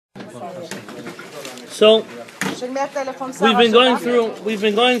So we've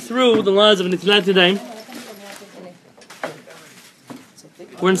been going through the laws of Netilat Yadayim.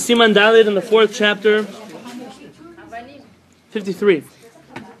 We're in Siman Dalet in the 4th chapter, 53.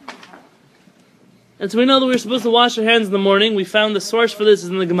 And so we know that we're supposed to wash our hands in the morning. We found the source for this is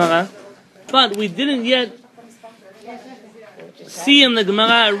in the Gemara, but we didn't yet see in the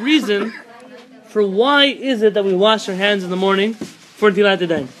Gemara a reason for why is it that we wash our hands in the morning for Netilat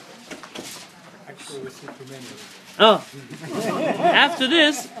Yadayim. Oh, after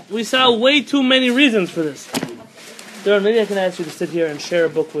this, we saw way too many reasons for this. Darren, maybe I can ask you to sit here and share a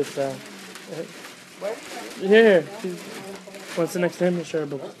book with... Here. What's the next to him? We'll share a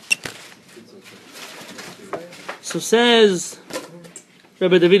book. So says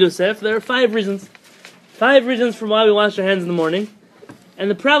Rabbi David Yosef, there are 5 reasons. 5 reasons for why we wash our hands in the morning.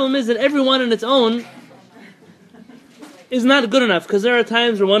 And the problem is that every one on its own is not good enough, because there are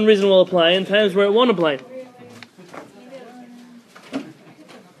times where one reason will apply and times where it won't apply.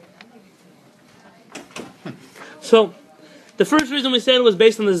 So, the first reason we said was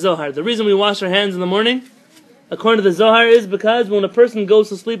based on the Zohar. The reason we wash our hands in the morning, according to the Zohar, is because when a person goes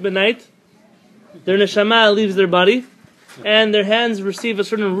to sleep at night, their neshama leaves their body, and their hands receive a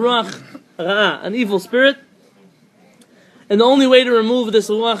certain ruach ra'ah, an evil spirit. And the only way to remove this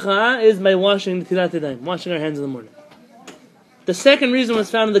ruach ra'ah is by washing Netilat Yadayim, washing our hands in the morning. The second reason was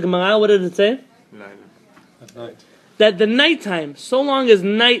found in the Gemara. What did it say? At night. That the nighttime, so long as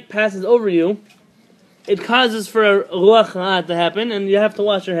night passes over you, it causes for a ruach ra'ah to happen, and you have to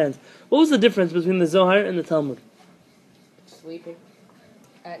wash your hands. What was the difference between the Zohar and the Talmud? Sleeping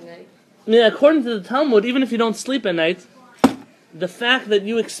at night. According to the Talmud, even if you don't sleep at night, the fact that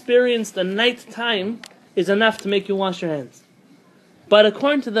you experienced a night time is enough to make you wash your hands. But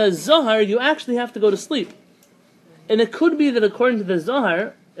according to the Zohar, you actually have to go to sleep. And it could be that according to the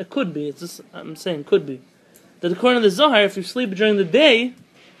Zohar, it could be, I'm saying could be, that according to the Zohar, if you sleep during the day,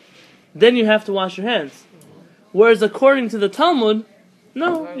 then you have to wash your hands. Whereas according to the Talmud,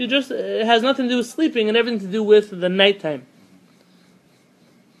 no, it has nothing to do with sleeping and everything to do with the nighttime.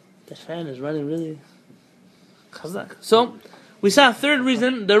 The fan is running really chazak. So, we saw a third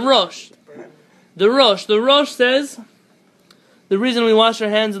reason, the Rosh. The Rosh says, the reason we wash our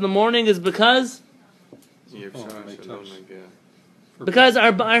hands in the morning is because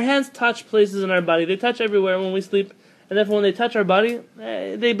our hands touch places in our body. They touch everywhere when we sleep. And therefore when they touch our body,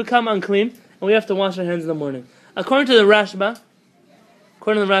 they become unclean. And we have to wash our hands in the morning. According to the Rabbi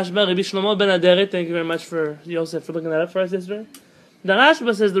Shlomo ben Aderet, thank you very much for Yosef for looking that up for us yesterday. The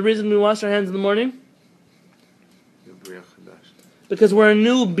Rabbi says the reason we wash our hands in the morning, because we're a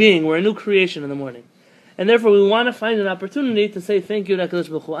new being, we're a new creation in the morning. And therefore we want to find an opportunity to say thank you to HaKadosh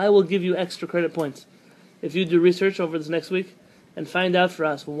Baruch Hu. I will give you extra credit points if you do research over this next week and find out for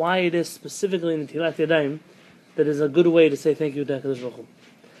us why it is specifically in Netilat Yadayim that is a good way to say thank you to HaKadosh Baruch Hu.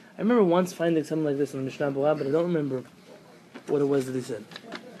 I remember once finding something like this in the Mishnah Berurah, but I don't remember what it was that he said.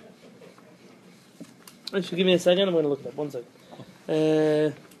 If you give me a second, I'm going to look it up. 1 second.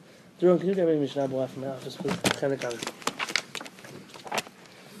 Jerome, can you get me Mishnah Berurah from my office, please? Kind of comment.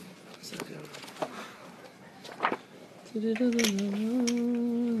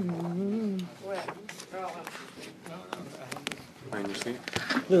 Mind your seat?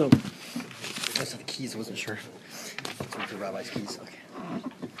 No. I saw the keys, I wasn't sure. It's the rabbi's keys, okay.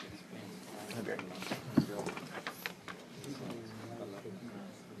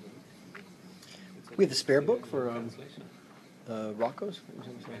 We have the spare book for Rocco's?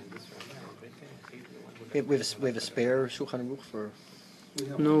 We have a spare Shulchan Aruch for...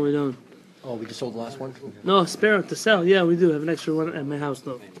 No, we don't. Oh, we just sold the last one? No, a spare to sell. Yeah, we do have an extra one at my house,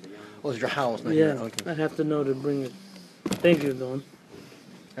 though. Oh, it's your house, not Yeah, here. Okay. I have to know to bring it. Thank you, Don.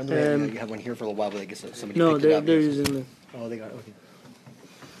 I know you had one here for a little while, but I guess somebody No, picked it up. they're using the... Oh, they got it, okay.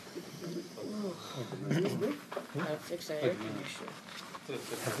 I'll fix that.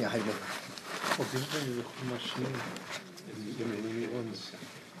 Yeah, how do you make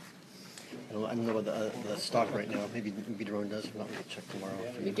I don't know about the stock right now. Maybe Daron does. If not, we'll check tomorrow.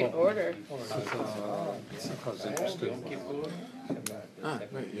 You can order.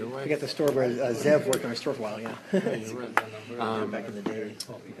 Right, you're right. We got the store where Zev worked on our store for a while, yeah. You're right. Back in the day.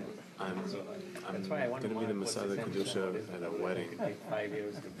 I'm going to be the Masada Kedusha at a wedding, and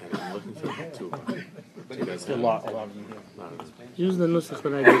I'm looking for 2 of them. Do you guys have A lot of them. Use the nusach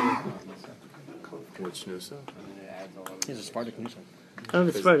that I gave you. Which Nusa? He's a Sepharadic Kehillah. I don't know if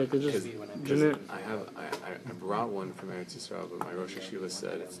it's Sepharadic, it's just generic. I brought one from Eretz Yisrael, but my Rosh Hashiva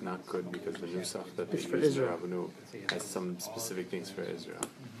said it's not good because the nusach that they It's for use in Israel. Rabbanu has some specific things for Israel.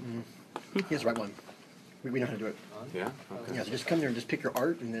 He has the right one. We know how to do it. Yeah? Okay. Yeah, so just come there and just pick your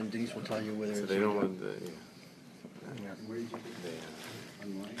art, and then Denise will tell you whether So it's... they don't want the...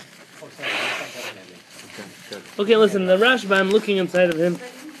 Okay, good. Okay, listen, the Rashba, I'm looking inside of him.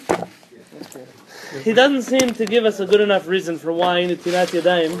 He doesn't seem to give us a good enough reason for why Netilat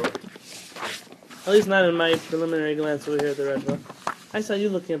Yadayim. At least not in my preliminary glance over here at the Rashba. I saw you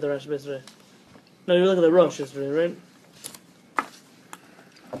looking at the Rashba yesterday. No, you were looking at the Rosh yesterday, right?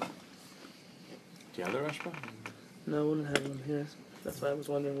 Do you have the Rashba? No, I wouldn't have one here. That's why I was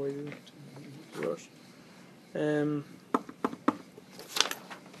wondering where you Rosh.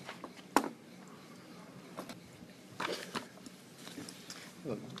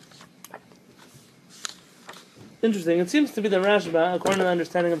 Interesting. It seems to be the Rashba, according to the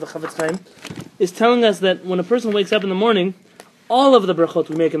understanding of the Chavetz Chaim, is telling us that when a person wakes up in the morning, all of the brachot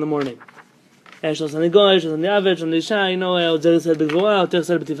we make in the morning, all those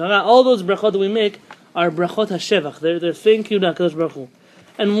brachot that we make are brachot HaShevach. They're thank you to HaKadosh Baruch Hu.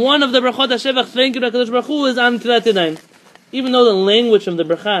 And one of the brachot HaShevach, thank you to HaKadosh Baruch Hu, is on Netilat Yadayim. Even though the language of the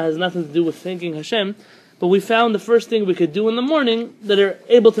bracha has nothing to do with thanking Hashem, but we found the first thing we could do in the morning that are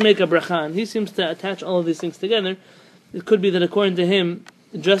able to make a bracha. And he seems to attach all of these things together. It could be that according to him,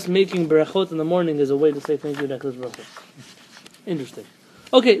 just making brachot in the morning is a way to say thank you to HaKadosh Baruch Hu. Interesting.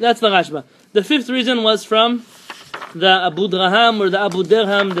 Okay, that's the Rashba. The fifth reason was from the Abu Draham or the Abu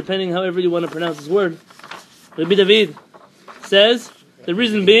Derham, depending however you want to pronounce his word. Rabbi David says, the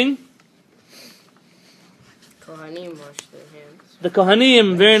reason being, Kohanim wash their hands. the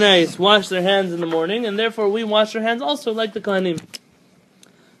Kohanim, very nice, wash their hands in the morning, and therefore we wash our hands also like the Kohanim.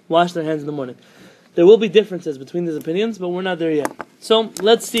 Wash their hands in the morning. There will be differences between these opinions, but we're not there yet. So,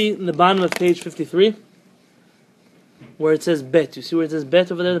 let's see in the bottom of page 53, where it says bet. You see where it says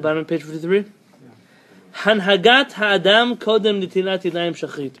bet over there, the bottom of page 53? Hanhagat ha'adam kodem nitilat yadayim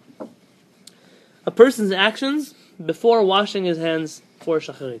shachrit. A person's actions before washing his hands for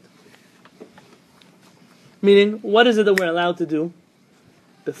shacharit. Meaning, what is it that we're allowed to do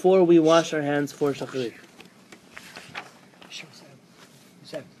before we wash our hands for shacharit?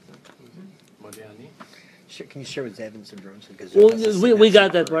 Can you share with Zev and some drones? Well, we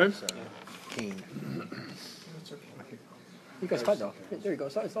got that part. You guys cut though. There you go.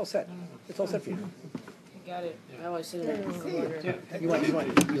 It's all set. It's all set for you. I got it. I always sit in the You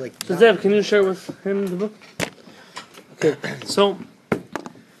like. So Zev, can you share with him the book? Okay, so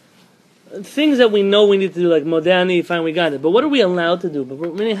things that we know we need to do, like Modani, fine, we got it. But what are we allowed to do?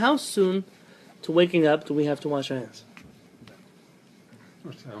 Meaning, how soon to waking up do we have to wash our hands?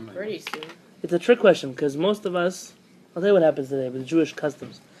 pretty soon. It's a trick question, because most of us, I'll tell you what happens today with Jewish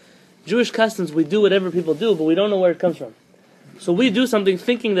customs. Jewish customs, we do whatever people do, but we don't know where it comes from. So we do something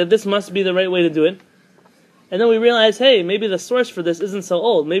thinking that this must be the right way to do it, and then we realize, hey, maybe the source for this isn't so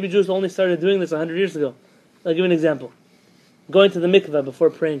old. Maybe Jews only started doing this 100 years ago. I'll give you an example. Going to the mikveh before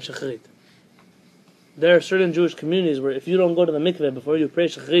praying shacharit. There are certain Jewish communities where if you don't go to the mikveh before you pray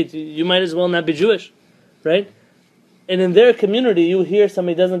shacharit, you might as well not be Jewish, right? And in their community, you hear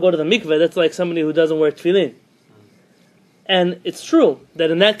somebody doesn't go to the mikveh, that's like somebody who doesn't wear tefillin. And it's true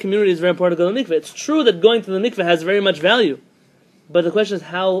that in that community it's very important to go to the mikveh. It's true that going to the mikveh has very much value. But the question is,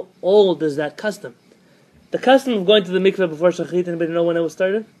 how old is that custom? The custom of going to the mikveh before shacharit, anybody know when it was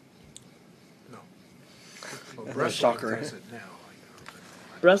started? No. Well, Shocker. does it now.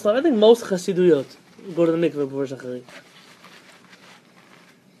 Breslov, I think most Chassiduyot go to the mikveh before shacharit.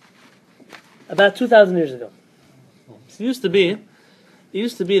 About 2,000 years ago. So it used to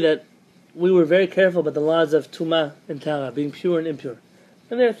be that we were very careful about the laws of Tumah and Tara, being pure and impure.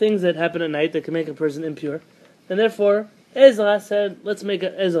 And there are things that happen at night that can make a person impure. And therefore, Ezra said, let's make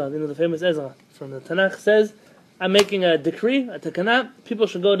an Ezra. You know, the famous Ezra from the Tanakh says, I'm making a decree, a takanah, people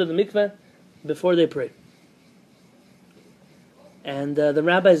should go to the mikveh before they pray. And the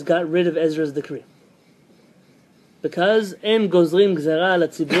rabbis got rid of Ezra's decree. Because in Gozrim Gzera al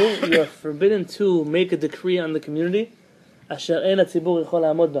Tzibur, you are forbidden to make a decree on the community, Asher ein HaTzibur yichol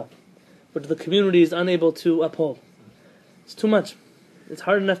la'amod ba, which the community is unable to uphold. It's too much. It's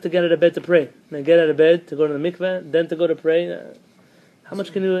hard enough to get out of bed to pray. Then get out of bed to go to the mikveh, then to go to pray. How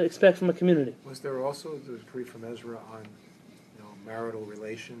much can you expect from a community? Was there also the decree from Ezra on, marital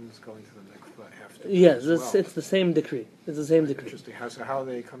relations going to the mikveh after? Yes, as well? it's the same decree. It's the same decree. Interesting. How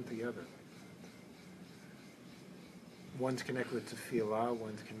they come together? One's connected with tefillah,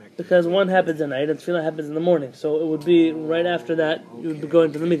 one's connected. Because one happens at night and tefillah happens in the morning. So it would be right after that you would be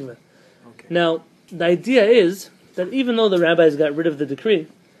going to the mikveh. Okay. Now, the idea is that even though the rabbis got rid of the decree,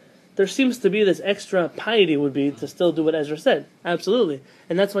 there seems to be this extra piety would be to still do what Ezra said. Absolutely.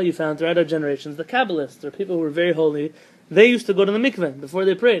 And that's why you found throughout our generations, the Kabbalists, or people who were very holy, they used to go to the mikveh before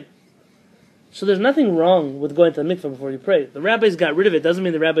they prayed. So there's nothing wrong with going to the mikveh before you pray. The rabbis got rid of it. Doesn't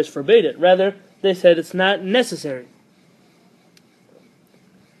mean the rabbis forbade it. Rather, they said it's not necessary.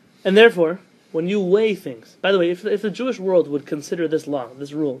 And therefore, when you weigh things... By the way, if the Jewish world would consider this law,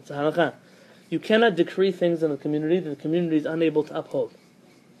 this rule, it's a halakha, you cannot decree things in the community that the community is unable to uphold.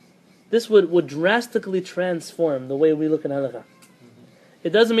 This would drastically transform the way we look at halakha. It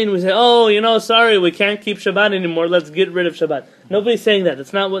doesn't mean we say, sorry, we can't keep Shabbat anymore, let's get rid of Shabbat. Nobody's saying that.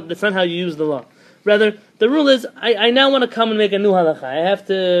 That's not how you use the law. Rather, the rule is, I now want to come and make a new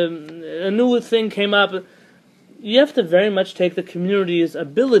halakha. A new thing came up. You have to very much take the community's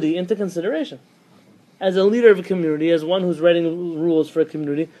ability into consideration. As a leader of a community, as one who's writing rules for a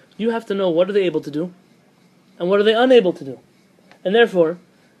community, you have to know what are they able to do, and what are they unable to do. And therefore,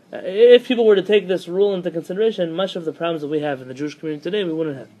 if people were to take this rule into consideration, much of the problems that we have in the Jewish community today, we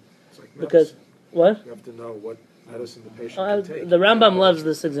wouldn't have. It's like Because, what? you have to know what medicine the patient can take. The Rambam loves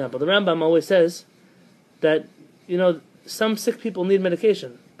this example. The Rambam always says that, some sick people need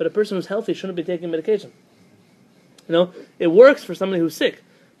medication, but a person who's healthy shouldn't be taking medication. It works for somebody who's sick,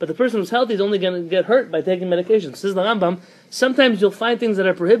 but the person who's healthy is only going to get hurt by taking medication. Says the Rambam, sometimes you'll find things that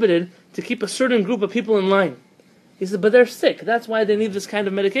are prohibited to keep a certain group of people in line. He said, but they're sick. That's why they need this kind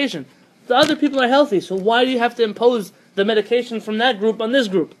of medication. The other people are healthy, so why do you have to impose the medication from that group on this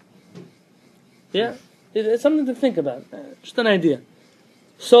group? Yeah? It's something to think about. Just an idea.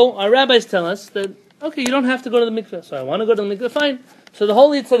 So our rabbis tell us that, okay, you don't have to go to the mikveh. So I want to go to the mikveh, fine. So the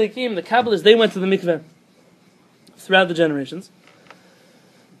holy tzaddikim, the Kabbalists, they went to the mikveh throughout the generations.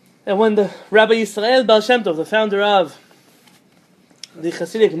 And when the Rabbi Yisrael Baal Shem Tov, the founder of the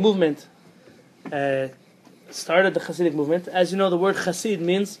Hasidic movement, started the Hasidic movement. As you know, the word Hasid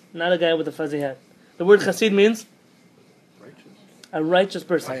means not a guy with a fuzzy hat. The word Hasid means a righteous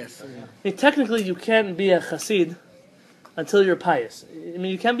person. Pious. Technically, you can't be a Hasid until you're pious.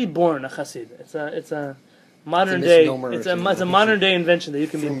 You can't be born a Hasid. It's a modern day. It's a modern day invention that you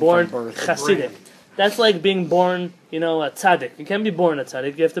can be born Hasidic. That's like being born, a tzaddik. You can't be born a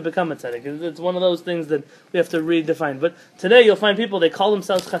tzaddik. You have to become a tzaddik. It's one of those things that we have to redefine. But today you'll find people, they call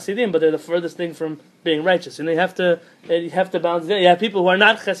themselves chassidim, but they're the furthest thing from being righteous. You have to balance it. You have people who are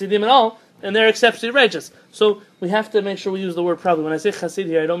not chassidim at all, and they're exceptionally righteous. So we have to make sure we use the word properly. When I say chassid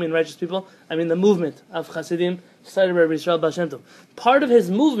here, I don't mean righteous people. I mean the movement of chassidim started by Rabbi Yisrael Baal Shem Tov. Part of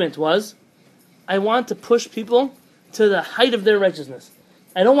his movement was, I want to push people to the height of their righteousness.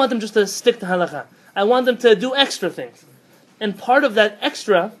 I don't want them just to stick to halakha. I want them to do extra things. And part of that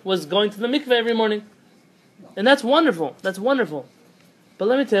extra was going to the mikveh every morning. And that's wonderful. That's wonderful. But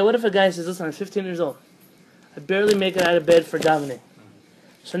let me tell you, what if a guy says, listen, I'm 15 years old. I barely make it out of bed for davening.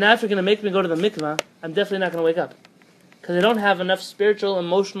 So now if you're going to make me go to the mikveh, I'm definitely not going to wake up. Because I don't have enough spiritual,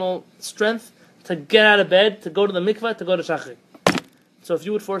 emotional strength to get out of bed, to go to the mikveh, to go to shachri. So if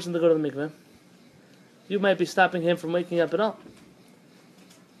you would force him to go to the mikveh, you might be stopping him from waking up at all.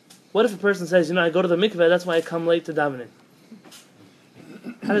 What if a person says, I go to the mikveh, that's why I come late to davening?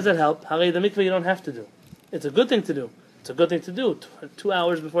 How does that help? The mikveh you don't have to do. It's a good thing to do. It's a good thing to do 2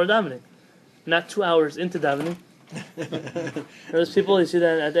 hours before davening. Not 2 hours into davening. There's people, you see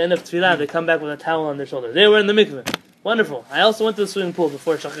that at the end of tefillah, they come back with a towel on their shoulder. They were in the mikveh. Wonderful. I also went to the swimming pool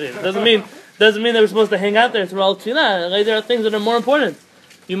before shachrit. Doesn't mean they were supposed to hang out there through all tefillah. There are things that are more important.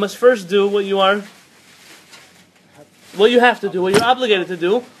 You must first do what you have to do, what you're obligated to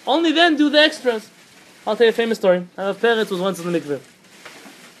do. Only then do the extras. I'll tell you a famous story. Rav Peretz was once in the mikveh.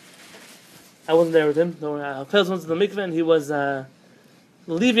 I wasn't there with him. Rav Peretz was once in the mikveh, and he was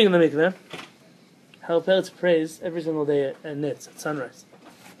leaving the mikveh. Rav Peretz prays every single day at Netz, at sunrise.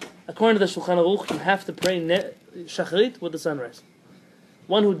 According to the Shulchan Aruch, you have to pray Shachrit with the sunrise.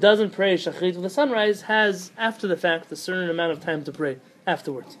 One who doesn't pray Shachrit with the sunrise has, after the fact, a certain amount of time to pray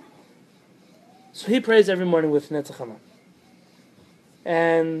afterwards. So he prays every morning with Netzachama.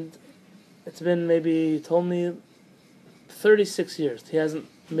 And it's been maybe, he told me, 36 years. He hasn't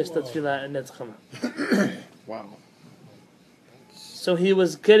missed a tefillah at Netzachama. Wow. So he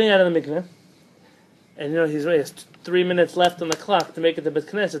was getting out of the mikveh. And he has 3 minutes left on the clock to make it to Bet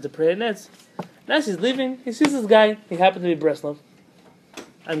Knesset to pray at Netz. And as he's leaving, he sees this guy. He happened to be Breslov.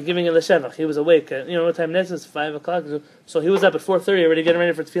 I'm giving it l'shevach. He was awake. What time Netz is? 5 o'clock. So he was up at 4:30 already getting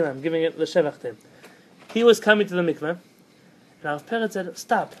ready for tefillah. I'm giving it l'shevach to him. He was coming to the mikveh. And Rav Peretz said,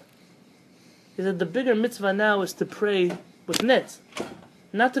 stop. He said, the bigger mitzvah now is to pray with Netz,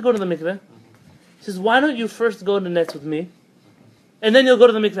 not to go to the mikveh. He says, why don't you first go to Netz with me, and then you'll go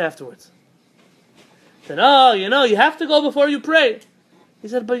to the mikveh afterwards? He said, you have to go before you pray. He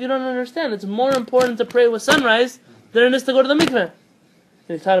said, but you don't understand. It's more important to pray with sunrise than it is to go to the mikveh.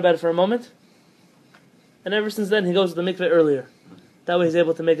 And he thought about it for a moment. And ever since then, he goes to the mikveh earlier. That way he's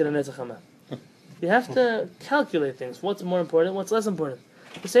able to make it a Netzachama. You have to calculate things. What's more important, what's less important.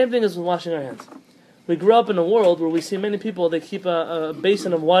 The same thing is with washing our hands. We grew up in a world where we see many people, they keep a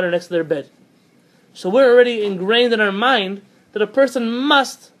basin of water next to their bed. So we're already ingrained in our mind that a person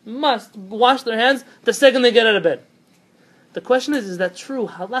must wash their hands the second they get out of bed. The question is that true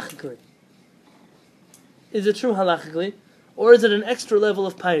halachically? Is it true halachically? Or is it an extra level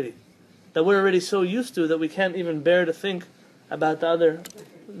of piety that we're already so used to that we can't even bear to think about the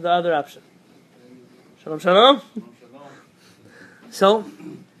other option? Shalom, shalom. So,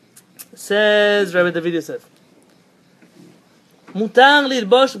 says Rabbi David Yosef, Mutar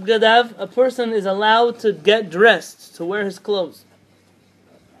lilbosh bgadav, a person is allowed to get dressed, to wear his clothes.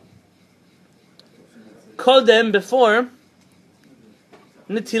 Kodem, before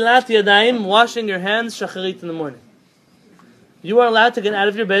nitilat yadayim, washing your hands, shacharit, in the morning. You are allowed to get out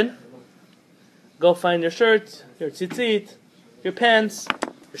of your bed, go find your shirt, your tzitzit, your pants,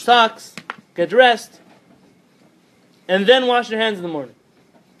 your socks, get dressed, and then wash your hands in the morning.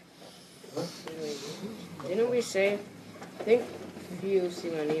 Didn't we say, I think you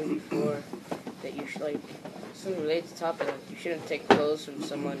Simanim before, that you should, like, something related to the topic, like you shouldn't take clothes from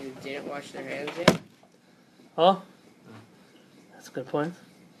someone who didn't wash their hands yet? Oh, that's a good point.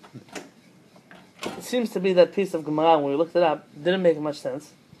 It seems to be that piece of Gemara, when we looked it up, didn't make much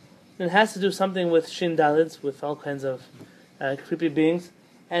sense. It has to do something with Shin Daleds, with all kinds of creepy beings,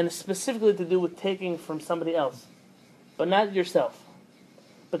 and specifically to do with taking from somebody else, but not yourself.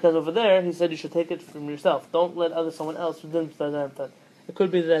 Because over there, he said you should take it from yourself. Don't let someone else who didn't. It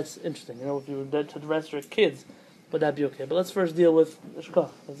could be that that's interesting. You know, if you were dead to the rest of your kids, would that be okay? But let's first deal with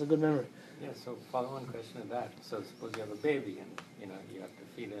Shkoch. That's a good memory. Yeah, so follow-on question of that. So suppose you have a baby and, you have to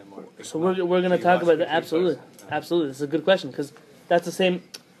feed him or... So we're going to talk about that. Absolutely. Absolutely. This is a good question because that's the same...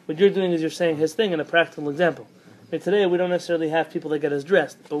 What you're doing is you're saying his thing in a practical example. I mean, today we don't necessarily have people that get us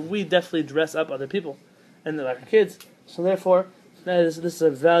dressed, but we definitely dress up other people and like our kids. So therefore, this is a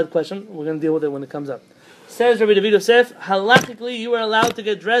valid question. We're going to deal with it when it comes up. Says Rabbi David Yosef, halachically you are allowed to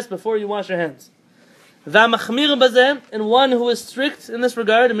get dressed before you wash your hands. V'amachmir bazeh, and one who is strict in this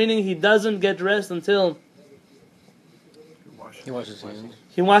regard, meaning he doesn't get dressed until He washes his hands.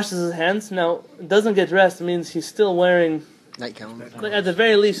 he washes his hands. Now, doesn't get dressed means he's still wearing, Nightgown. like, at the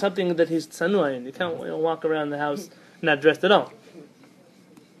very least, something that he's tsanua in. You can't walk around the house not dressed at all.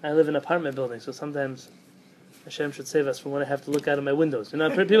 I live in an apartment building, so sometimes Hashem should save us from what I have to look out of my windows. You know,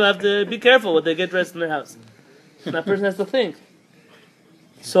 people have to be careful when they get dressed in their house. And that person has to think.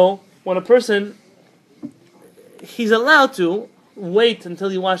 So, when a person, he's allowed to wait until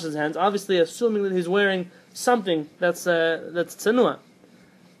he washes his hands, obviously assuming that he's wearing something that's tsanua.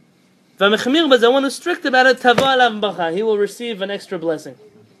 V'amechmir bazeh, one who's strict about it, tavo alav bracha, he will receive an extra blessing.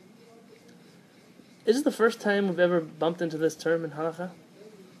 Is this the first time we've ever bumped into this term in halakha?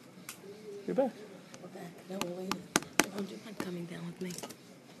 You're back. We're back. No, we're waiting. I'm not coming down with me.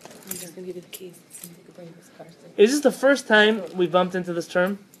 I'm just going to give you the keys. And you can bring this car. Is this the first time we bumped into this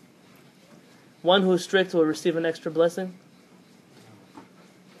term? One who is strict will receive an extra blessing?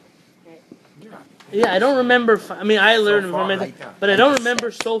 Yeah, I don't remember. I learned from it, but I don't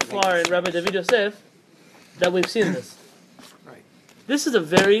remember so far in Rabbi David Yosef that we've seen this. Right. This is a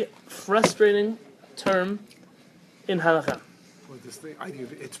very frustrating term in halakha. Well, the idea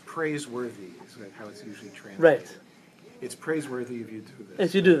of it's praiseworthy is how it's usually translated. Right. It's praiseworthy if you do this.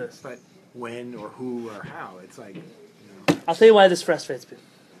 If you do this. But when or who or how, it's like, I'll tell you why this frustrates me.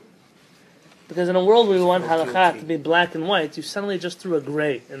 Because in a world where we want halakha to be black and white, you suddenly just threw a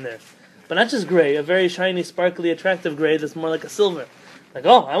gray in there. But not just gray, a very shiny, sparkly, attractive gray that's more like a silver. Like,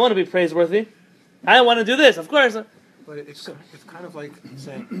 oh, I want to be praiseworthy. I want to do this, of course. But it's kind of like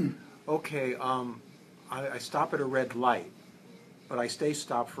saying, okay, I stop at a red light, but I stay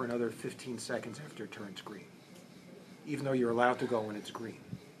stopped for another 15 seconds after it turns green, even though you're allowed to go when it's green.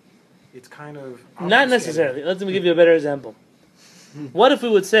 It's kind of... Not necessarily. Let me give you a better example. What if we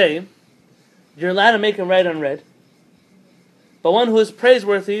would say, you're allowed to make a right on red, but one who is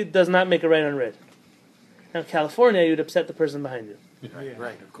praiseworthy does not make a right on red. Now in California, you'd upset the person behind you.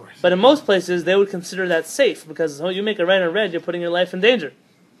 Right, of course. But in most places, they would consider that safe, because you make a right on red, you're putting your life in danger.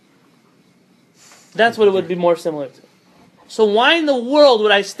 That's what it would be more similar to. So why in the world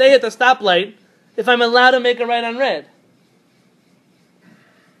would I stay at the stoplight if I'm allowed to make a right on red?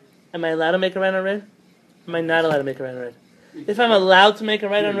 Am I allowed to make a right on red? Am I not allowed to make a right on red? If I'm allowed to make a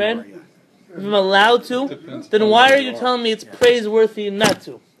right on red, if I'm allowed to, then why are you telling me it's praiseworthy not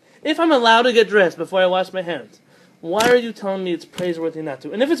to? If I'm allowed to get dressed before I wash my hands, why are you telling me it's praiseworthy not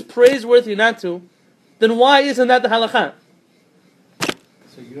to? And if it's praiseworthy not to, then why isn't that the halakha?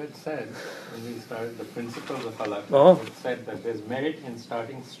 So you had said, when we started the principles of halakha, Oh. you said that there's merit in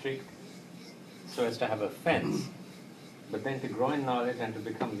starting strict so as to have a fence, but then to grow in knowledge and to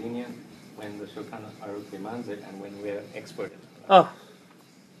become lenient when the Shulchan Aruch demands it and when we're expert in it. Oh,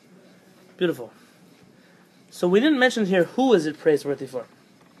 beautiful. So we didn't mention here who is it praiseworthy for.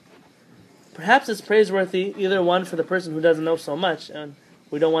 Perhaps it's praiseworthy either one for the person who doesn't know so much and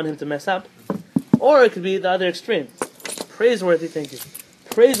we don't want him to mess up, or it could be the other extreme. Praiseworthy, thank you.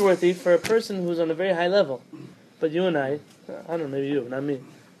 Praiseworthy for a person who's on a very high level. But you and I don't know, maybe you, not me,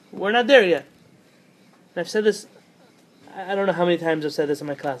 we're not there yet. And I've said this, I don't know how many times I've said this in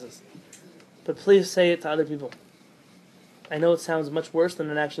my classes, but please say it to other people. I know it sounds much worse than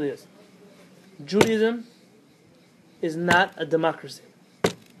it actually is. Judaism is not a democracy.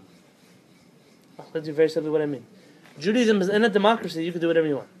 I'll tell you very simply what I mean. Judaism is in a democracy, you can do whatever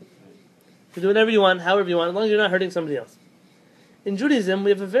you want. You can do whatever you want, however you want, as long as you're not hurting somebody else. In Judaism,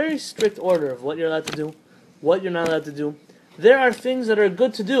 we have a very strict order of what you're allowed to do, what you're not allowed to do. There are things that are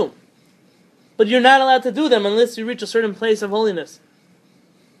good to do, but you're not allowed to do them unless you reach a certain place of holiness.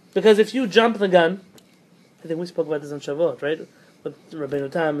 Because if you jump the gun, I think we spoke about this on Shavuot, right? With Rabbi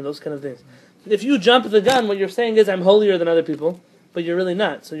Yonatan and those kind of things. If you jump the gun, what you're saying is, I'm holier than other people, but you're really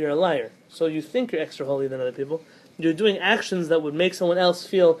not, so you're a liar. So you think you're extra holy than other people. You're doing actions that would make someone else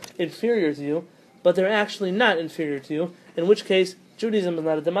feel inferior to you, but they're actually not inferior to you, in which case, Judaism is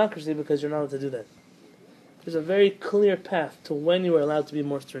not a democracy because you're not allowed to do that. There's a very clear path to when you are allowed to be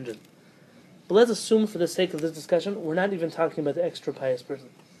more stringent. But let's assume, for the sake of this discussion, we're not even talking about the extra pious person.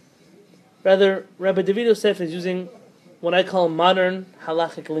 Rather, Rabbi David Yosef is using what I call modern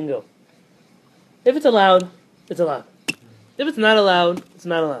halachic lingo. If it's allowed, it's allowed. If it's not allowed, it's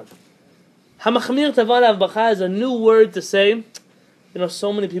not allowed. Hamachmir tavad avbacha is a new word to say,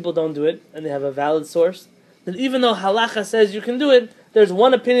 so many people don't do it, and they have a valid source, that even though halacha says you can do it, there's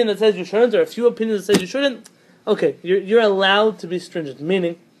one opinion that says you shouldn't, or a few opinions that say you shouldn't. Okay, you're allowed to be stringent.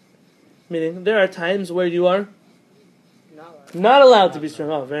 Meaning, there are times where you are not allowed to be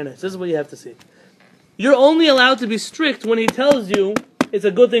strict. Oh, very nice. This is what you have to see. You're only allowed to be strict when he tells you it's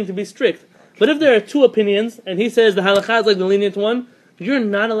a good thing to be strict. But if there are two opinions, and he says the halakha is like the lenient one, you're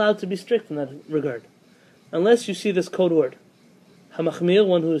not allowed to be strict in that regard. Unless you see this code word. Hamachmir,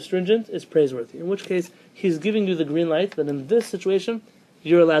 one who is stringent, is praiseworthy. In which case, he's giving you the green light that in this situation,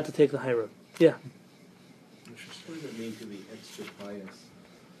 you're allowed to take the high road. Yeah? What does it mean to be extra pious?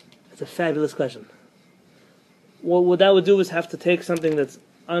 That's a fabulous question. What that would do is have to take something that's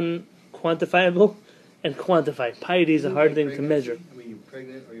unquantifiable and quantify. Piety is a hard thing to measure. I mean, you're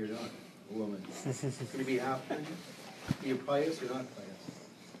pregnant or you're not a woman. Can you be half pregnant? You're pious or not pious?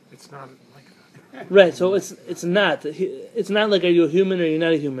 It's not like that. Right, so it's not like, are you a human or you're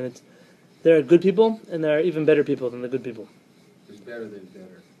not a human. There are good people and there are even better people than the good people. There's better than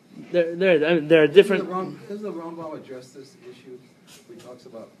better. There are different. Doesn't the Rambam address this issue? He talks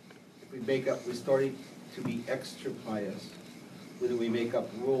about if we started to be extra pious, whether we make up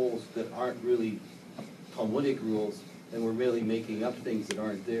rules that aren't really Talmudic rules, and we're really making up things that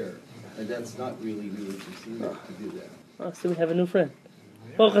aren't there, and that's not really religious either to do that. Oh, so we have a new friend.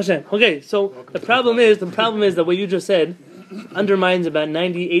 Baruch Hashem. Okay, so the problem is that what you just said undermines about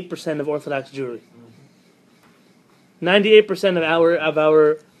 98% of Orthodox Jewry. 98% of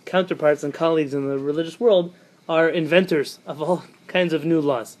our counterparts and colleagues in the religious world are inventors of all kinds of new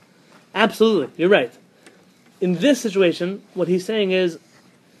laws. Absolutely, you're right. In this situation, what he's saying is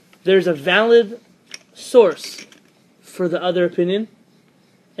there's a valid source for the other opinion,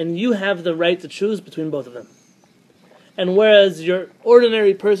 and you have the right to choose between both of them. And whereas your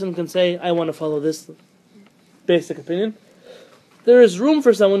ordinary person can say, I want to follow this basic opinion, there is room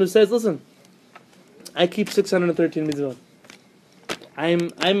for someone who says, listen, I keep 613 mitzvot.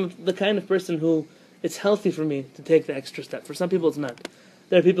 I'm the kind of person who it's healthy for me to take the extra step. For some people it's not.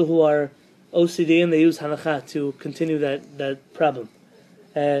 There are people who are OCD and they use halakha to continue that problem.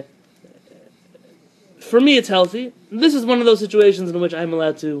 For me it's healthy. This is one of those situations in which I'm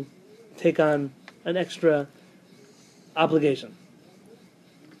allowed to take on an extra obligation.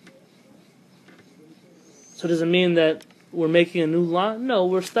 So does it mean that we're making a new law? No,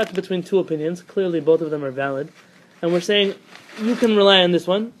 we're stuck between two opinions. Clearly both of them are valid. And we're saying, you can rely on this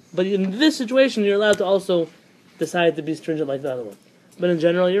one, but in this situation you're allowed to also decide to be stringent like the other one. But in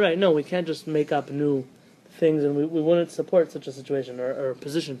general, you're right. No, we can't just make up new things, and we wouldn't support such a situation or a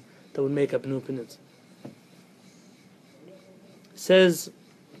position that would make up new opinions. Says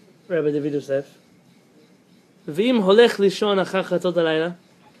Rabbi David Yosef, V'im holech lishon achar chatzot halayla,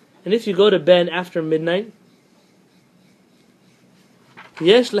 and if you go to bed after midnight,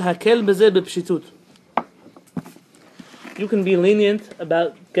 yesh lehakel b'zeh b'pshitut. You can be lenient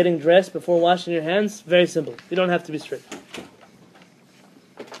about getting dressed before washing your hands. Very simple. You don't have to be strict.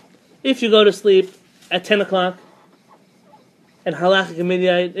 If you go to sleep at 10 o'clock, and halachic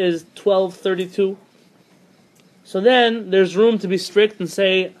midnight is 12:32, so then there's room to be strict and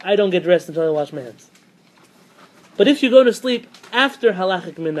say, I don't get dressed until I wash my hands. But if you go to sleep after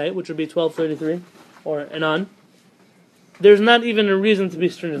halachic midnight, which would be 12:33, or and on, there's not even a reason to be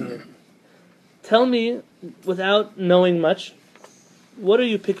stringent here. Tell me, without knowing much, what are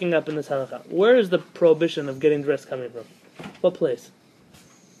you picking up in this halakha? Where is the prohibition of getting dressed coming from? What place?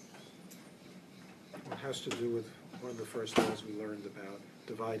 It has to do with one of the first laws we learned about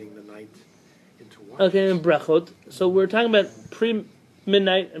dividing the night into one. Okay, in brachot. So we're talking about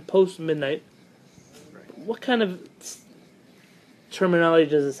pre-midnight and post-midnight. Right. What kind of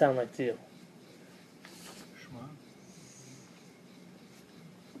terminology does it sound like to you?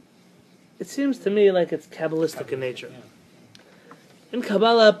 It seems to me like it's Kabbalistic in nature. In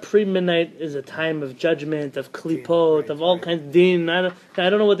Kabbalah, pre-midnight is a time of judgment, of klipot, of all kinds of din. I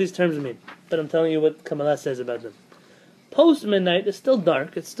don't know what these terms mean, but I'm telling you what Kabbalah says about them. Post-midnight is still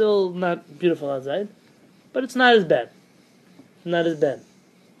dark. It's still not beautiful outside, but it's not as bad. Not as bad.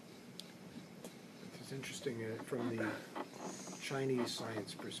 It's interesting from the Chinese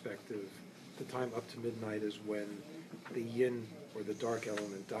science perspective, the time up to midnight is when the yin or the dark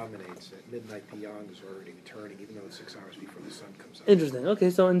element dominates. At midnight, the yang is already returning, even though it's 6 hours before the sun comes up. Interesting. Okay,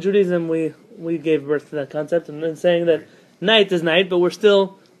 so in Judaism, we gave birth to that concept, and then saying that night is night, but we're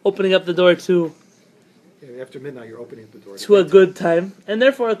still opening up the door to After midnight, you're opening the door to a good time, and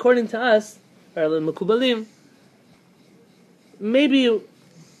therefore, according to us, our Mekubalim, maybe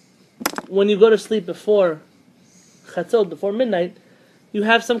when you go to sleep before Chatzot, before midnight, you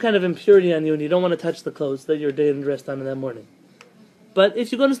have some kind of impurity on you, and you don't want to touch the clothes that you're getting dressed on in that morning. But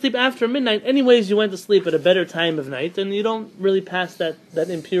if you go to sleep after midnight, anyways, you went to sleep at a better time of night, and you don't really pass that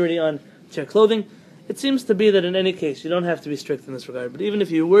impurity on to your clothing. It seems to be that in any case, you don't have to be strict in this regard. But even if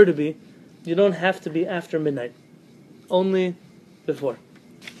you were to be, you don't have to be after midnight. Only before.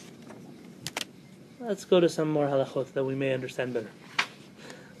 Let's go to some more halachot that we may understand better.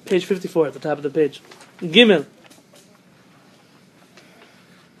 Page 54 at the top of the page. Gimel.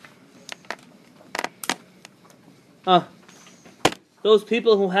 Those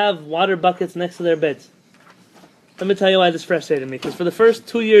people who have water buckets next to their beds. Let me tell you why this frustrated me. Because for the first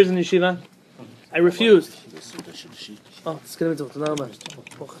 2 years in yeshiva, I refused.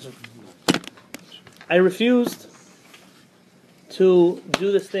 I refused to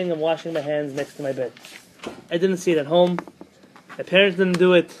do this thing of washing my hands next to my bed. I didn't see it at home. My parents didn't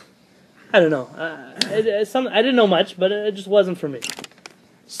do it. I don't know. I didn't know much, but it just wasn't for me.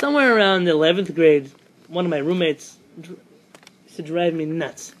 Somewhere around the 11th grade, one of my roommates used to drive me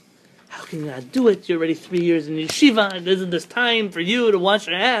nuts. How can you not do it? You're already 3 years in yeshiva, and isn't this time for you to wash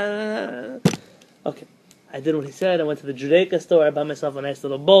your hands? Okay, I did what he said. I went to the Judaica store. I bought myself a nice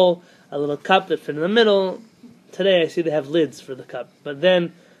little bowl, a little cup that fit in the middle. Today I see they have lids for the cup. But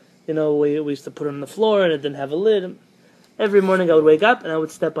then, we used to put it on the floor, and it didn't have a lid. Every morning I would wake up, and I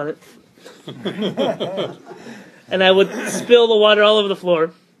would step on it. And I would spill the water all over the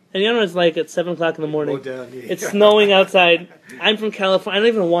floor. And it's like at 7 o'clock in the morning. It's snowing outside. I'm from California. I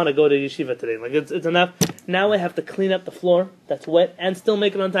don't even want to go to yeshiva today. Like it's enough. Now I have to clean up the floor that's wet and still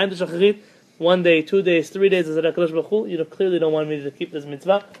make it on time to shacharit. 1 day, 2 days, 3 days. You clearly don't want me to keep this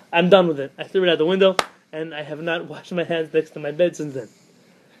mitzvah. I'm done with it. I threw it out the window, and I have not washed my hands next to my bed since then.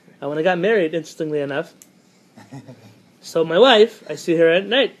 And when I got married, interestingly enough, so my wife, I see her at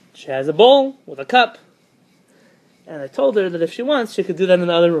night. She has a bowl with a cup. And I told her that if she wants, she could do that in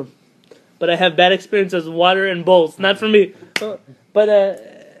the other room. But I have bad experiences with water and bowls. Not for me. But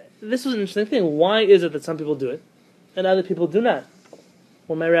this was an interesting thing. Why is it that some people do it and other people do not?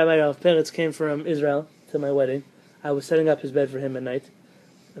 When my Rabbi Rav Peretz came from Israel to my wedding, I was setting up his bed for him at night.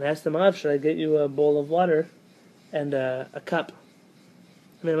 And I asked him, Rav, should I get you a bowl of water and a cup?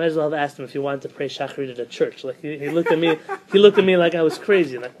 I might as well have asked him if he wanted to pray Shachrit at a church. Like he looked at me. He looked at me like I was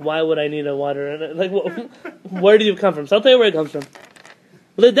crazy. Like, why would I need a water? Like, where do you come from? So I'll tell you where it comes from.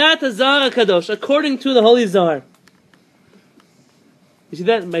 Ledat Hazar Kadosh, according to the Holy Zohar. You see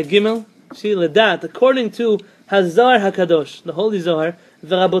that by Gimel? See Ledat, according to Hazar Hakadosh, the Holy Zohar,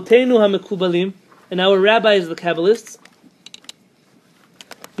 V'Rabotenu HaMekubalim, and our rabbis, the Kabbalists.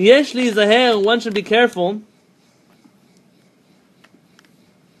 Yesh li zaher, one should be careful.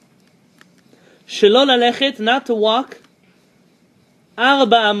 Shelo lalechet, not to walk.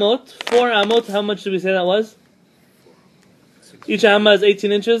 Arba amot, 4 amot. How much did we say that was? Each amma is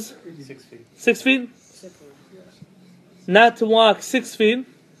 18 inches. 6 feet. 6 feet. Not to walk 6 feet.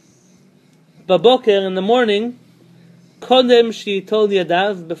 Baboker in the morning. Kodem shitol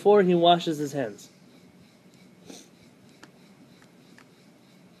yadav, before he washes his hands.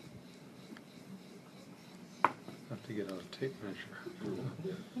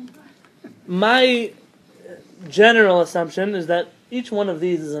 My general assumption is that each one of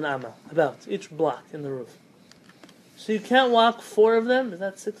these is an amma, about each block in the roof. So you can't walk 4 of them. Is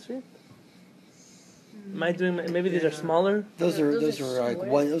that 6 feet? Am I doing? Maybe these are smaller. Those are like square.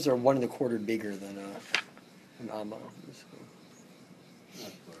 one. Those are 1 1/4 bigger than an amma.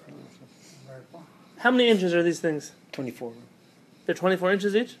 How many inches are these things? 24. They're 24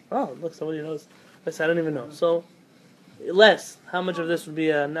 inches each? Oh, look, somebody knows. I don't even know. So, less. How much of this would be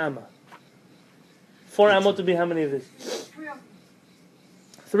an amma? 4 amot would be how many of these?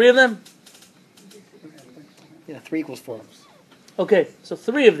 3 of them? Yeah, 3 equals 4. Okay, so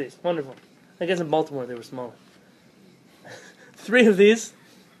 3 of these. Wonderful. I guess in Baltimore they were smaller. 3 of these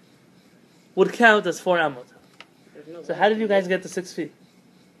would count as 4 amot. So how did you guys get to 6 feet?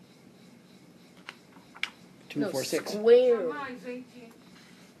 2, 4, 6. Square.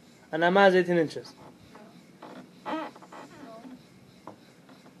 An amma is 18 inches.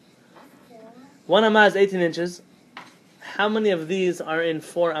 1 amma is 18 inches. How many of these are in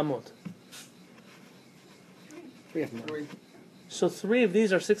 4 amot? 3 of them. So 3 of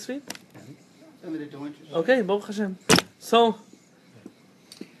these are 6 feet? Okay, Baruch Hashem. So,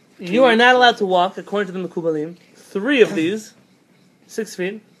 you are not allowed to walk, according to the Mekubalim, 3 of these, 6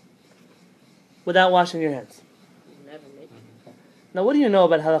 feet, without washing your hands. Never make it. Now, what do you know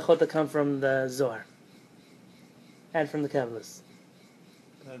about halachot that come from the Zohar? And from the Kabbalists?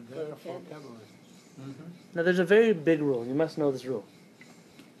 Now, there's a very big rule. You must know this rule.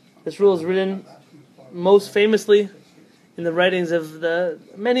 This rule is written most famously in the writings of the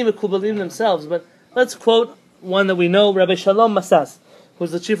many Mekubalim themselves, but let's quote one that we know, Rabbi Shalom Masas, who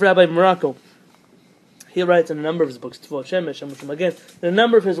was the chief rabbi of Morocco. He writes in a number of his books, Tuvot Shemesh, Shamushim again, in a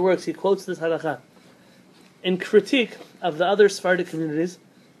number of his works, he quotes this halakha in critique of the other Sepharadic communities,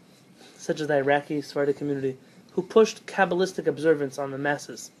 such as the Iraqi Sephardic community, who pushed Kabbalistic observance on the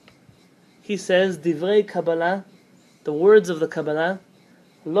masses. He says, Divrei Kabbalah, the words of the Kabbalah,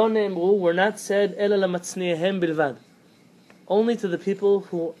 Lo ne'emru, were not said, Ela lamatzniyehem bilvad, only to the people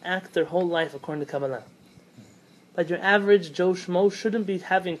who act their whole life according to Kabbalah. But your average Joe Schmo shouldn't be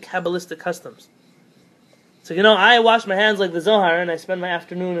having Kabbalistic customs. So, I wash my hands like the Zohar and I spend my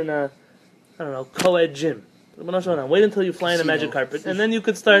afternoon in a, co-ed gym. Wait until you fly in a magic carpet and then you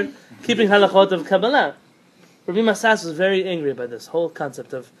could start keeping halachot of Kabbalah. Rabbi Masas was very angry by this whole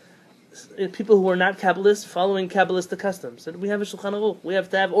concept of people who are not Kabbalists following Kabbalistic customs. And we have a Shulchan Aruch. We have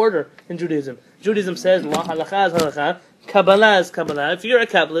to have order in Judaism. Judaism says, halacha is halacha, Kabbalah is Kabbalah. If you're a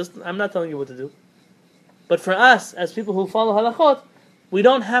Kabbalist, I'm not telling you what to do. But for us, as people who follow halachot, we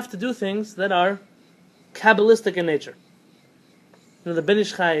don't have to do things that are Kabbalistic in nature. The Ben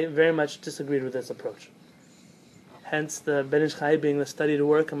Ish Chai very much disagreed with this approach. Hence, the Ben Ish Chai being the studied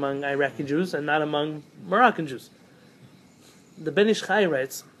work among Iraqi Jews and not among Moroccan Jews. The Ben Ish Chai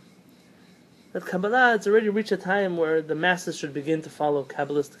writes that Kabbalah has already reached a time where the masses should begin to follow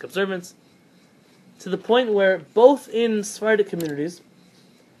Kabbalistic observance, to the point where both in Sephardic communities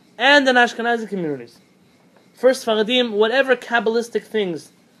and in Ashkenazi communities, for Sephardim, whatever Kabbalistic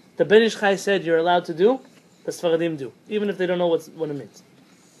things the Ben Ish Chai said you're allowed to do, the Sephardim do, even if they don't know what it means.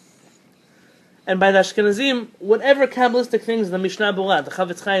 And by the Ashkenazim, whatever Kabbalistic things the Mishnah Berurah, the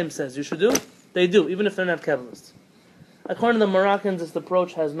Chavetz Chaim says you should do, they do, even if they're not Kabbalists. According to the Moroccans, this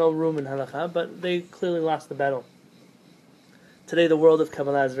approach has no room in halakha, but they clearly lost the battle. Today, the world of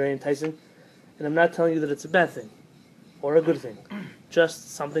Kabbalah is very enticing, and I'm not telling you that it's a bad thing or a good thing,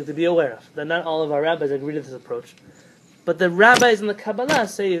 just something to be aware of. That not all of our rabbis agree to this approach, but the rabbis in the Kabbalah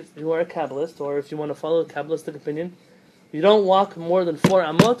say if you are a Kabbalist or if you want to follow a Kabbalistic opinion, you don't walk more than 4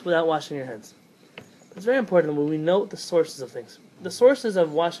 amot without washing your hands. It's very important when we note the sources of things. The sources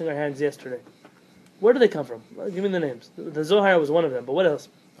of washing our hands yesterday. Where do they come from? Well, give me the names. The Zohar was one of them, but what else?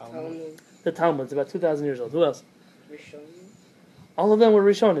 The Talmud. It's about 2,000 years old. Who else? Rishonim. All of them were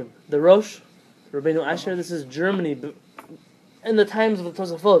Rishonim. The Rosh, Rabbeinu Asher, this is Germany. In the times of the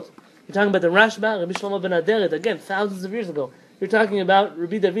Tosafot. You're talking about the Rashba, Rabbi Shlomo ben Aderet, again, thousands of years ago. You're talking about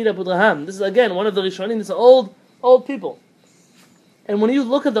Rabbi David Abudraham. This is, again, one of the Rishonim. This is old people. And when you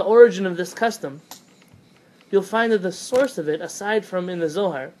look at the origin of this custom, you'll find that the source of it, aside from in the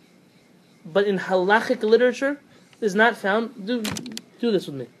Zohar, but in halachic literature, is not found. Do this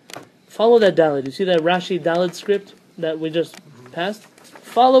with me. Follow that Dalet. You see that Rashi Dalet script that we just passed?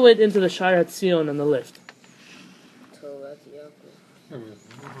 Follow it into the Shaar HaTzion on the left.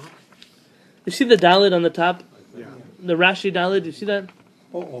 You see the Dalet on the top? Yeah. The Rashi Dalet, you see that?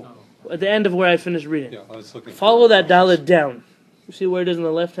 At the end of where I finished reading. Yeah, I was looking. Follow that Dalet down. You see where it is on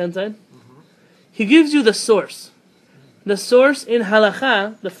the left-hand side? He gives you the source. The source in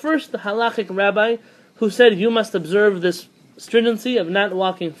halakha, the first halachic rabbi who said you must observe this stringency of not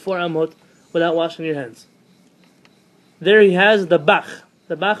walking 4 amot without washing your hands. There he has the Bach.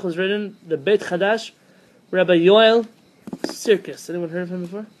 The Bach was written, the Beit Chadash, Rabbi Yoel Sirkis. Anyone heard of him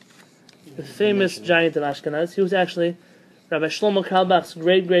before? The famous giant of Ashkenaz. He was actually Rabbi Shlomo Carlebach's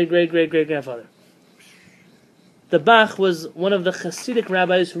great-great-great-great-great-grandfather. The Bach was one of the Hasidic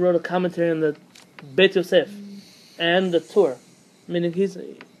rabbis who wrote a commentary on the Beit Yosef and the Tur. Meaning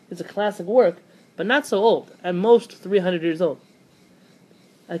it's a classic work, but not so old. At most 300 years old.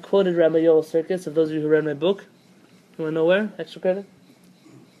 I quoted Rabbi Yoel Sirkis, of those of you who read my book. You want to know where? Extra credit?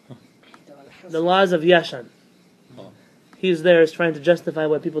 The laws of Yashan. He's there is trying to justify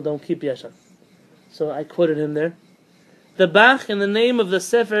why people don't keep Yashan. So I quoted him there. The Bach in the name of the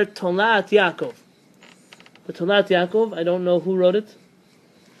Sefer Tolat Yaakov. The Tolat Yaakov, I don't know who wrote it.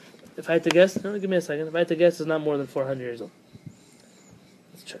 If I had to guess, no, give me a second. If I had to guess, it's not more than 400 years old.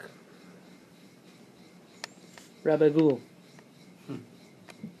 Let's check. Rabbi Google.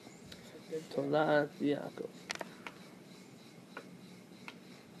 Tolat Yaakov.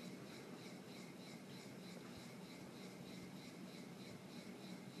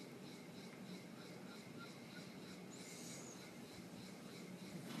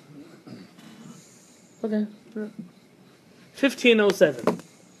 Okay. 1507.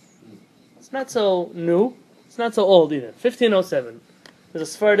 It's not so new. It's not so old either. 1507. There's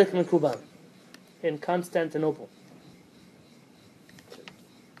a Sepharadic Kehillah in Constantinople.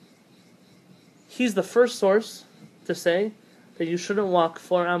 He's the first source to say that you shouldn't walk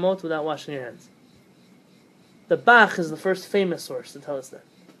 4 amot without washing your hands. The Bach is the first famous source to tell us that.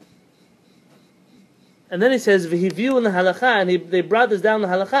 And then he says, "V'hiviu in the halakha," and they brought this down the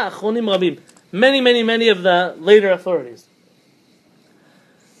halakha. Achronim rabim. Many of the later authorities.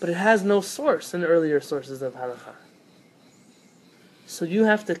 But it has no source in the earlier sources of halakha. So you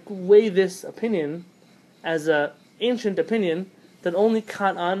have to weigh this opinion as an ancient opinion that only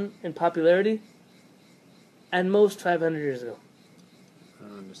caught on in popularity at most 500 years ago. I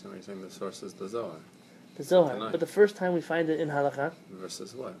don't understand what you're saying. The source is the Zohar. The Zohar. But the first time we find it in halakha.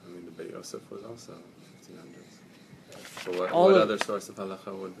 Versus what? I mean, the Beit Yosef was also 1500s. So what other source of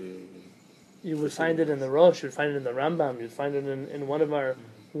halakha would be? You would find it in the Rosh, you would find it in the Rambam, you would find it in one of our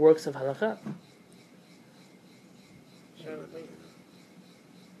works of halakha.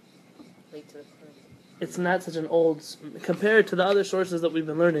 It's not such an old, compared to the other sources that we've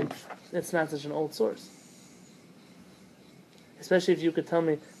been learning, it's not such an old source. Especially if you could tell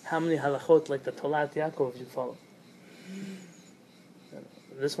me how many halachot like the Tolat Yaakov you follow.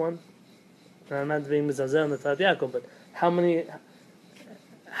 This one, and I'm not being mizazel on the Tolat Yaakov, but how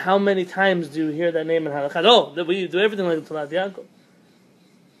many times do you hear that name in halakha? Oh, that we do everything like the Tolat Yaakov.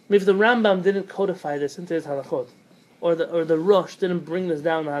 If the Rambam didn't codify this into his halachot, or the Rosh didn't bring this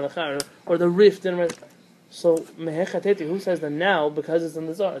down the halakha, or the Rif didn't. So mehechateti, who says that now because it's in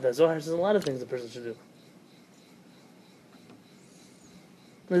the Zohar? The Zohar says a lot of things a person should do.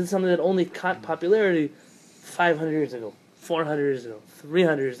 This is something that only caught popularity 500 years ago, 400 years ago,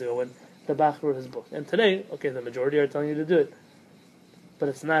 300 years ago when the Bach wrote his book. And today, okay, the majority are telling you to do it, but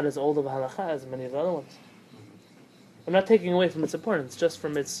it's not as old of a halakha as many of the other ones. I'm not taking away from its importance, just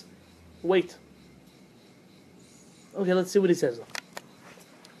from its weight. Okay, let's see what he says.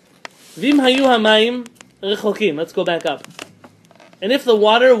 Vim hayu hamayim rechokim. Let's go back up. And if the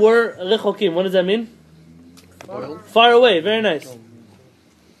water were rechokim, what does that mean? Far away. Very nice.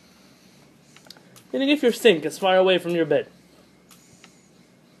 Meaning if your sink is far away from your bed.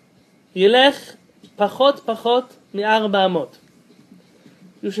 Yilech pachot mi-arba amot.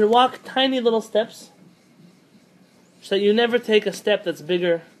 You should walk tiny little steps, so that you never take a step that's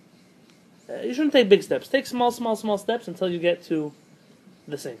bigger. You shouldn't take big steps. Take small steps until you get to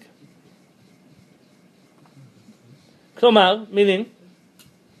the sink. Klomar, meaning,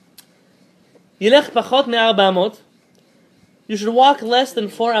 Yilech pachot mi-arba amot. You should walk less than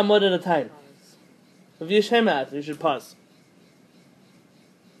 4 amot at a time. V'yishemat, you should pause.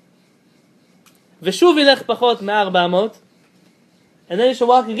 V'shuv yilech pachot mi-arba amot. And then you should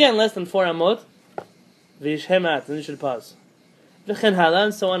walk again less than 4 amot. V'yishemat, and you should pause. V'chen hala,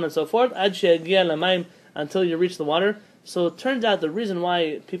 and so on and so forth. Ad she'yagia lamayim, until you reach the water. So it turns out the reason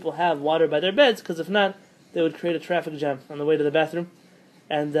why people have water by their beds, because if not, they would create a traffic jam on the way to the bathroom.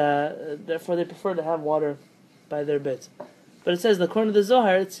 And therefore they prefer to have water by their beds. But it says, according to the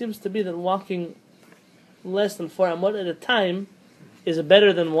Zohar, it seems to be that walking less than 4 amot at a time is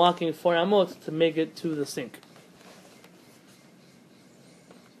better than walking 4 amot to make it to the sink.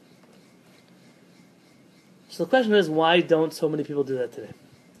 So the question is, why don't so many people do that today?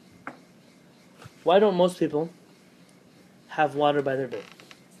 Why don't most people have water by their bed?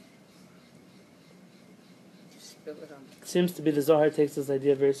 seems to be the Zohar takes this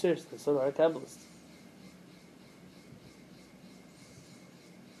idea very seriously. So do our Kabbalists.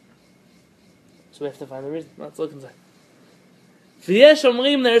 So we have to find the reason. Let's look inside. V'yesh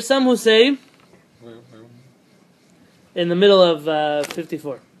omrim, there are some who say, in the middle of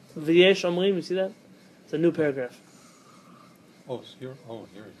 54. V'yesh omrim, you see that? It's a new paragraph. Oh, so here you go.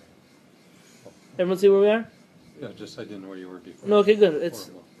 Everyone see where we are? Yeah, just I didn't know where you were before. No, okay, good. It's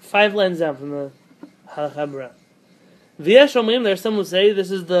 5 lines down from the Halakha Bara. V'yesh omrim, there are some who say,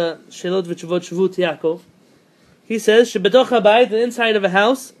 this is the Shelot V'Tshuvot Shvut Yaakov. He says, Shebetoch habayit, the inside of a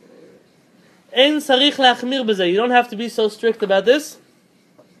house, Ein sarich lachmir b'zeh. You don't have to be so strict about this.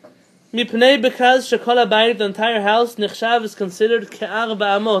 Mipnei, because shekol habayit, the entire house, nichshav, is considered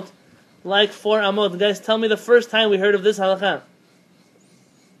ke'arba amot, like 4 amot. Guys, tell me the first time we heard of this halakha.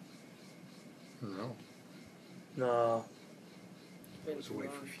 No. I was away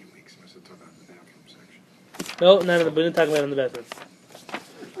for a few weeks. I was talking about the bathroom section. No, we didn't talk about it in the bathroom.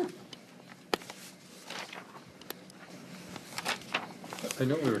 I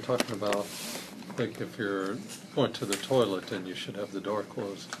know we were talking about, like, if you're going to the toilet, then you should have the door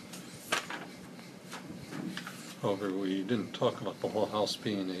closed. However, we didn't talk about the whole house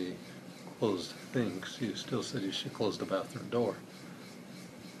being a closed thing, because you still said you should close the bathroom door.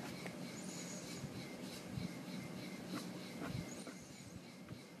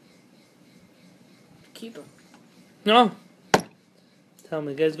 Keep them. No. Tell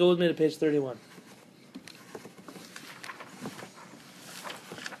me, guys, go with me to page 31.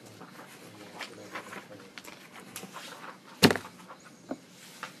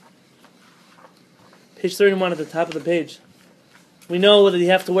 Page 31 at the top of the page. We know that you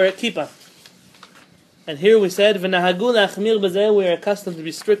have to wear a kippah. And here we said, "V'nahagu la'achmir b'zeh," we are accustomed to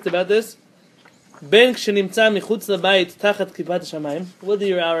be strict about this. Ben k'shenimtza michutz l'bayit tachat kippat HaShamayim, whether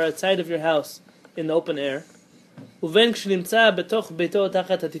you are outside of your house in the open air, uven k'shenimtza betoch beito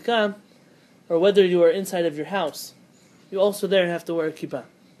tachat hatikah, or whether you are inside of your house, you also there have to wear a kippah.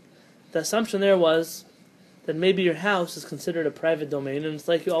 The assumption there was that maybe your house is considered a private domain, and it's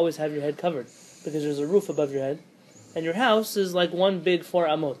like you always have your head covered, because there's a roof above your head, and your house is like one big 4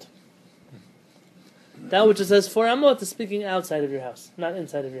 amot. That which it says 4 amot is speaking outside of your house, not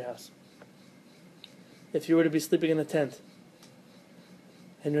inside of your house. If you were to be sleeping in a tent,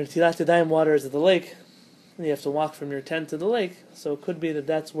 and your Tilat Yadayim water is at the lake, and you have to walk from your tent to the lake, so it could be that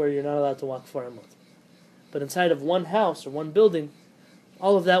that's where you're not allowed to walk 4 amot. But inside of one house or one building,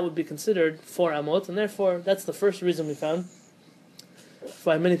 all of that would be considered 4 amot, and therefore that's the first reason we found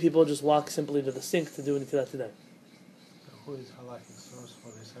why many people just walk simply to the sink to do Netilat Yadayim. Who is halakhic source for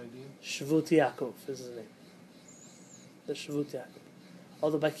this idea? Shvut Yaakov is his name. The Shvut Yaakov.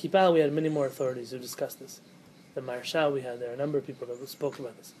 Although by Kippah we had many more authorities who discussed this. The Maharsha we had there, a number of people that spoke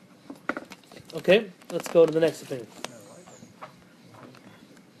about this. Okay, let's go to the next opinion.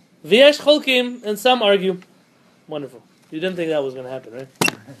 V'yesh cholkim, and some argue. Wonderful. You didn't think that was going to happen, right?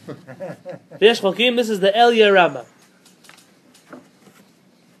 V'yesh cholkim, this is the Elia Rabbah.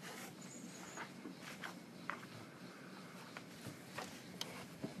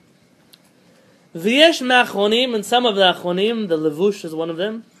 V'yesh ma'achronim, and some of the achronim, the Levush is one of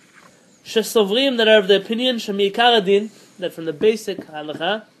them, shesovrim, that are of the opinion, shemi'ikar adin, that from the basic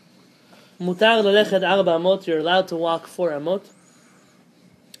halakha, mutar lelechet 4 amot, you're allowed to walk 4 amot,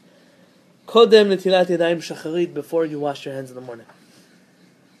 kodem netilat yadayim shacharit, before you wash your hands in the morning.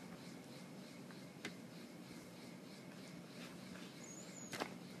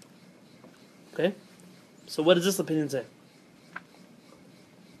 Okay? So what does this opinion say?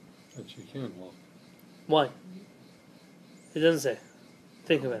 That you can walk. Why? It doesn't say.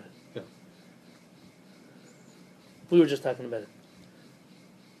 Think about it. Yeah. We were just talking about it.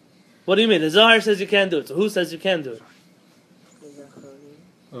 What do you mean? The Zohar says you can't do it. So who says you can do it?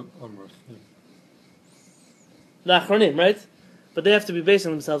 The Achronim, right? But they have to be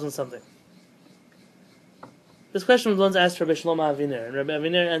basing themselves on something. This question was once asked Rabbi Shlomo Aviner, and Rabbi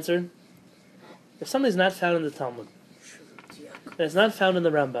Aviner answered, if something's not found in the Talmud, and it's not found in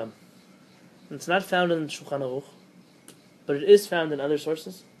the Rambam, and it's not found in the Shulchan Aruch, but it is found in other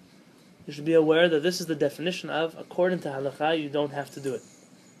sources, you should be aware that this is the definition of, according to halakha, you don't have to do it.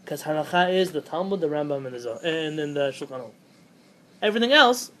 Because halakha is the Talmud, the Rambam, and the Zohar, and in the Shulchan Aruch. Everything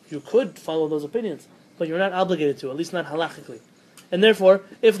else, you could follow those opinions, but you're not obligated to, at least not halachically. And therefore,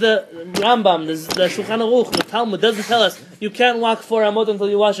 if the Rambam, the Shulchan Aruch, the Talmud doesn't tell us you can't walk 4 amot until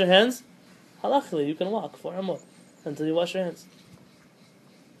you wash your hands, halachically you can walk 4 amot until you wash your hands.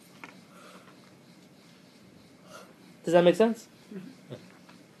 Does that make sense?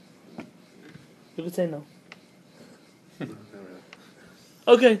 You could say no.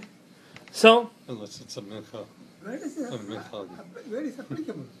 Okay, so Unless it's a mincha. Where is it? Where is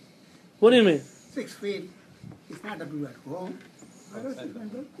applicable? What do you mean? 6 feet is not applicable at home. Where is it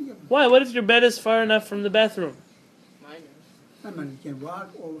applicable? Why? What if your bed is far enough from the bathroom? Someone can walk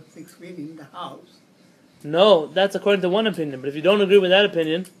over 6 feet in the house. No, that's according to one opinion. But if you don't agree with that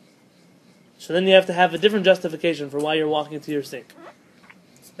opinion, so then you have to have a different justification for why you're walking to your sink.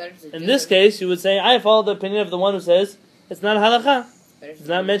 In this case, you would say, I follow the opinion of the one who says it's not a halakha. It's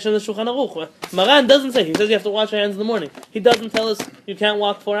not mentioned in the Shulchan Aruch. Maran doesn't say. He says you have to wash your hands in the morning. He doesn't tell us you can't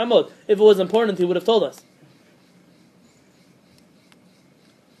walk 4 amot. If it was important, he would have told us.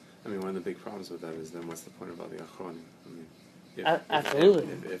 I mean, one of the big problems with that is then what's the point about the achronim? I mean, absolutely.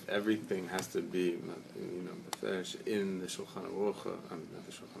 If everything has to be, in the Shulchan Aruch, not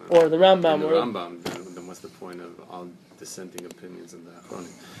the Shulchan Aruch, or the Rambam, then what's the point of all dissenting opinions in the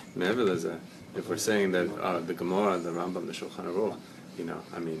achronim? Nevertheless, if we're saying that the Gemara, the Rambam, the Shulchan Aruch,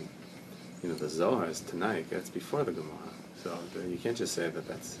 the Zohar is tonight. That's before the Gemara, so you can't just say that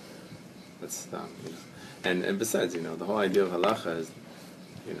that's And besides, the whole idea of halacha is,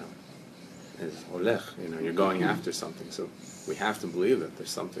 is olech. You're going after something, so we have to believe that there's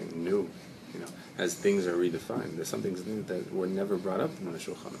something new. As things are redefined, there's some things new that were never brought up in the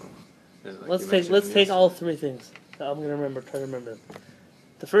Shulchan Aruch. Let's take all 3 things. I'm going to try to remember.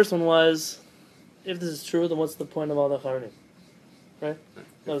 The first one was, if this is true, then what's the point of all the Charanim? Right?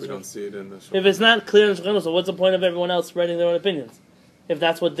 If we don't see it in the Shulchan. If it's not clear in the Shulchan Aruch, so what's the point of everyone else spreading their own opinions? If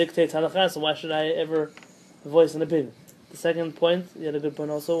that's what dictates halakha, so why should I ever voice an opinion? The second point, you had a good point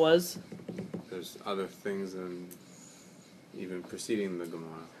also, was there's other things in even preceding the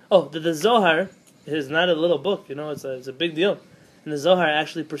Gemara. Oh, the Zohar is not a little book, it's a big deal. And the Zohar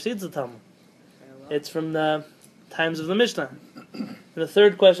actually precedes the Talmud. It's from the times of the Mishnah. And the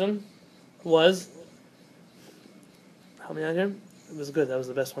third question was, help me out here. It was good. That was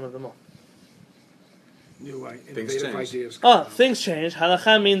the best one of them all. New innovative ideas. Things change.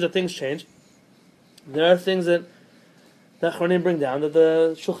 Halakha means that things change. There are things that the Achronim bring down that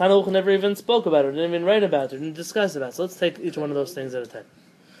the Shulchan Aruch never even spoke about, or didn't even write about, or didn't discuss about. So let's take each one of those things at a time.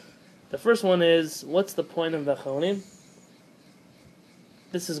 The first one is, what's the point of the Achronim?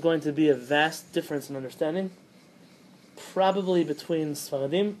 This is going to be a vast difference in understanding, probably between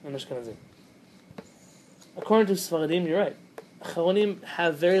Sephardim and Ashkenazim. According to Sephardim, you're right. Achronim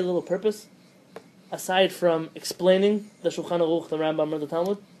have very little purpose, aside from explaining the Shulchan Aruch, the Rambam, or the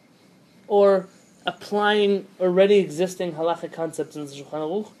Talmud, or applying already existing halachic concepts in the Shulchan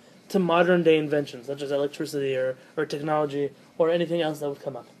Aruch to modern day inventions, such as electricity or technology, or anything else that would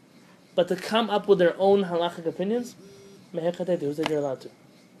come up. But to come up with their own halachic opinions, who said you're allowed to?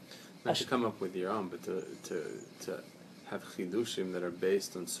 Not to come up with your own, but to have chidushim that are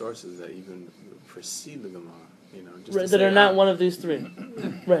based on sources that even precede the Gemara. That are not one of these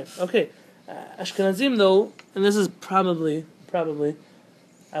 3. Right, okay. Ashkenazim, though, and this is probably,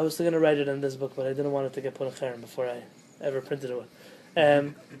 I was going to write it in this book, but I didn't want it to get put in cherem before I ever printed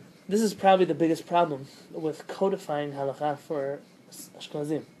it. This is probably the biggest problem with codifying halakha for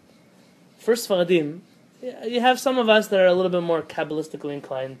Ashkenazim. For Sephardim, you have some of us that are a little bit more Kabbalistically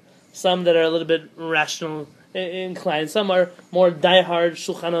inclined, some that are a little bit rational inclined, some are more diehard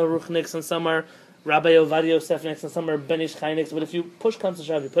Shulchan Aruchniks, and some are Rabbi Ovadia Yosefniks, and some are Ben Ish Chainiks. But if you push comes to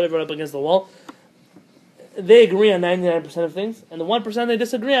shove, you put everyone up against the wall, they agree on 99% of things, and the 1% they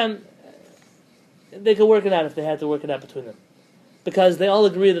disagree on, they could work it out if they had to work it out between them. Because they all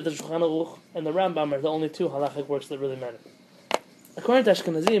agree that the Shulchan Aruch and the Rambam are the only 2 halachic works that really matter. According to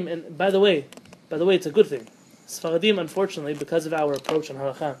Ashkenazim, and by the way, it's a good thing. Sephardim, unfortunately, because of our approach on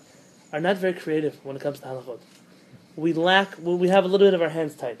halakha, are not very creative when it comes to halachot. We have a little bit of our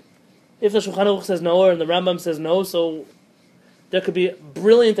hands tied. If the Shulchan Aruch says no, or the Rambam says no, so there could be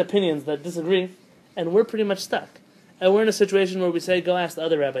brilliant opinions that disagree, and we're pretty much stuck. And we're in a situation where we say, go ask the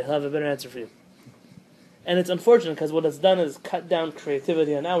other rabbi, he'll have a better answer for you. And it's unfortunate, because what it's done is cut down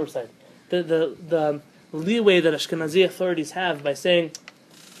creativity on our side. The leeway that Ashkenazi authorities have by saying,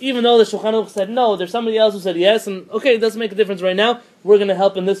 even though the Shulchan Aruch said no, there's somebody else who said yes, and okay, it doesn't make a difference right now, we're going to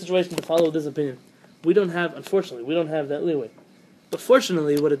help in this situation to follow this opinion. Unfortunately, we don't have that leeway. But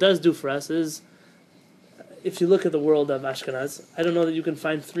fortunately, what it does do for us is, if you look at the world of Ashkenaz, I don't know that you can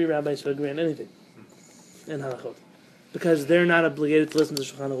find 3 rabbis who agree on anything in halachot. Because they're not obligated to listen to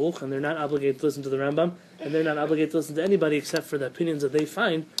Shulchan Aruch, and they're not obligated to listen to the Rambam, and they're not obligated to listen to anybody except for the opinions that they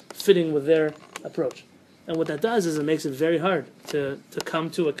find fitting with their approach. And what that does is it makes it very hard to come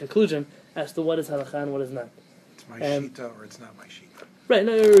to a conclusion as to what is halakha and what is not. It's my shita or it's not my shita. Right,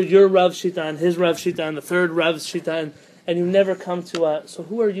 no, your Rav shita and his Rav shita and the third Rav's shita, and you never come to so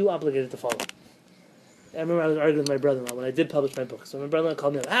who are you obligated to follow? I remember I was arguing with my brother-in-law when I did publish my book. So my brother-in-law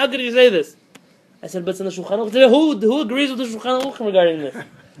called me up, how could you say this? I said, but it's in the Shulchan Aruch. Who agrees with the Shulchan Aruch regarding this?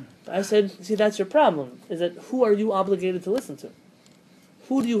 I said, see, that's your problem, is that who are you obligated to listen to?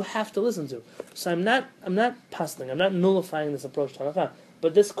 Who do you have to listen to? So I'm not puzzling, I'm not nullifying this approach to halakha,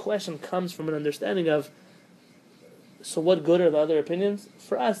 but this question comes from an understanding of, so what good are the other opinions?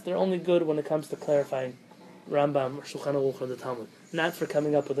 For us, they're only good when it comes to clarifying Rambam or Shulchan Aruch or the Talmud, not for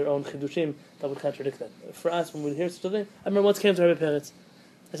coming up with their own chidushim that would contradict that. For us, when we hear such a thing, I remember once came to Rabbi Peretz.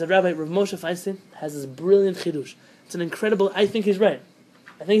 I said, Rabbi, Rav Moshe Feinstein has this brilliant chidush. It's an incredible, I think he's right.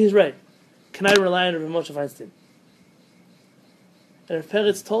 Can I rely on Rabbi Moshe Feinstein? And Rav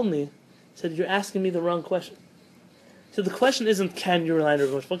Peretz told me, he said, you're asking me the wrong question. So the question isn't, can you rely on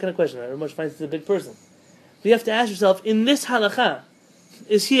Rabbi Moshe? What kind of question? Rabbi Moshe Feinstein is a big person. But you have to ask yourself, in this halakha,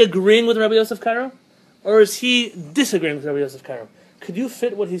 is he agreeing with Rabbi Yosef Karo? Or is he disagreeing with Rabbi Yosef Karo? Could you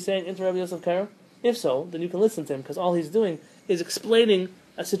fit what he's saying into Rabbi Yosef Karo? If so, then you can listen to him, because all he's doing is explaining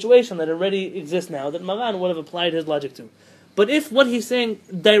a situation that already exists now that Maran would have applied his logic to. But if what he's saying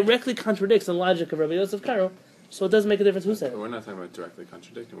directly contradicts the logic of Rabbi Yosef Karo, so it doesn't make a difference who said it. We're not talking about directly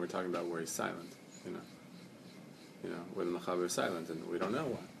contradicting. We're talking about where he's silent. Where the Mechaber is silent, and we don't know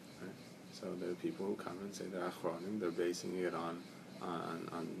why. Right? So there are people who come and say they're Achronim. They're basing it on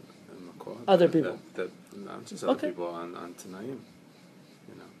Makor. Other people. Not just other people on Tanaim.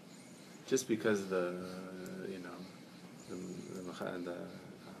 Just because the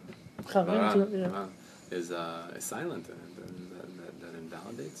is silent, that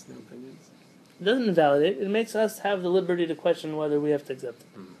invalidates the opinions. It doesn't invalidate. It makes us have the liberty to question whether we have to accept it.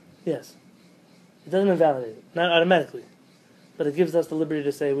 Yes. It doesn't invalidate it, not automatically, but it gives us the liberty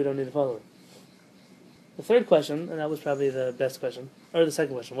to say we don't need to follow it. The third question, and that was probably the best question, or the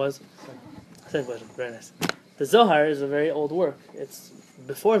second question was? Second question, very nice. The Zohar is a very old work. It's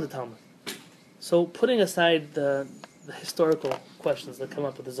before the Talmud. So putting aside the historical questions that come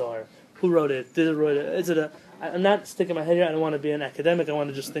up with the Zohar, who wrote it, did it write it, is it a... I'm not sticking my head here, I don't want to be an academic, I want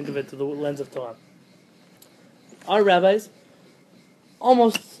to just think of it through the lens of Torah. Our rabbis,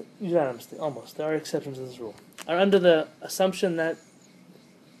 almost unanimously, there are exceptions to this rule, are under the assumption that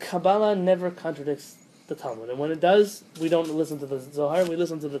Kabbalah never contradicts the Talmud. And when it does, we don't listen to the Zohar, we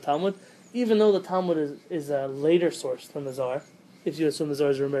listen to the Talmud, even though the Talmud is a later source than the Zohar. If you assume the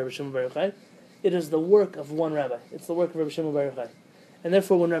Zohar is written by Rabbi Shimon Bar Yochai, it is the work of one rabbi. It's the work of Rabbi Shimon Bar Yochai. And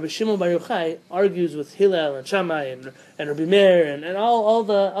therefore, when Rabbi Shimon Bar Yochai argues with Hillel and Shammai and Rabbi Meir and all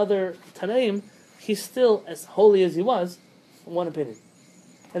the other Tanaim, he's still, as holy as he was, one opinion.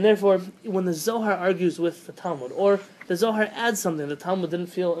 And therefore, when the Zohar argues with the Talmud, or the Zohar adds something the Talmud didn't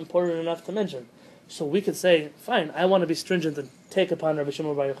feel important enough to mention, so we could say, fine, I want to be stringent and take upon Rabbi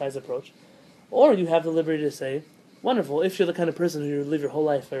Shimon Bar Yochai's approach. Or you have the liberty to say, wonderful, if you're the kind of person who live your whole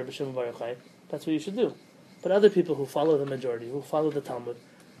life by Rabbi Shimon Bar Yochai, that's what you should do. But other people who follow the majority, who follow the Talmud,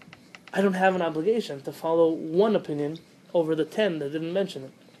 I don't have an obligation to follow one opinion over the 10 that didn't mention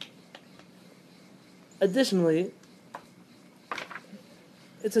it. Additionally,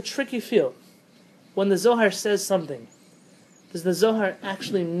 it's a tricky field. When the Zohar says something, does the Zohar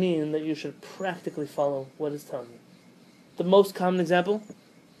actually mean that you should practically follow what it's telling you? The most common example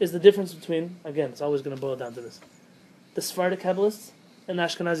is the difference between, again, it's always going to boil down to this, the Sephardic Kabbalists and the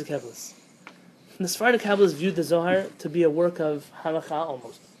Ashkenazi Kabbalists. And the Sephardic Kabbalists viewed the Zohar to be a work of halakha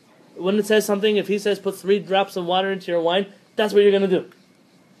almost. When it says something, if he says put 3 drops of water into your wine, that's what you're going to do.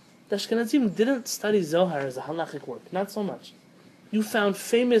 The Ashkenazim didn't study Zohar as a halakhic work, not so much. You found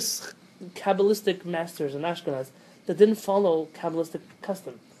famous Kabbalistic masters in Ashkenaz that didn't follow Kabbalistic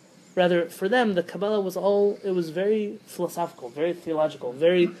custom. Rather, for them, the Kabbalah was very philosophical, very theological,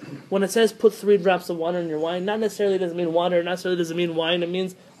 when it says put 3 drops of water in your wine, not necessarily does it mean water, not necessarily does it mean wine, it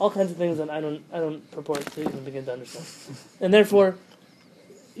means all kinds of things that I don't purport to even begin to understand. And therefore,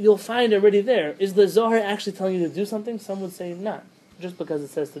 you'll find already there, is the Zohar actually telling you to do something? Some would say not. Just because it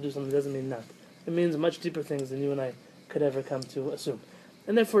says to do something doesn't mean not. It means much deeper things than you and I could ever come to assume.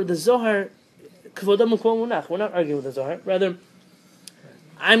 And therefore, the Zohar, we're not arguing with the Zohar, rather,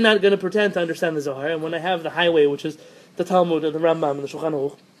 I'm not going to pretend to understand the Zohar, and when I have the highway, which is the Talmud and the Rambam and the Shulchan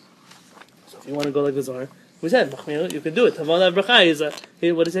Aruch, so if you want to go like the Zohar, we said, you can do it. Tavala bracha is,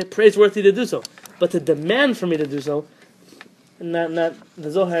 what is it, praiseworthy to do so. But to demand for me to do so, not the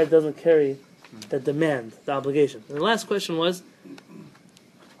Zohar doesn't carry the demand, the obligation. And the last question was,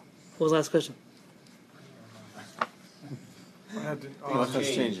 what was the last question?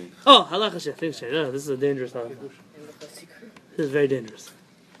 Halacha's changing. Oh, halacha things change. Oh, this is a dangerous halacha. This is very dangerous.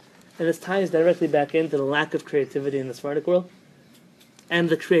 And this ties directly back into the lack of creativity in the Sephardic world and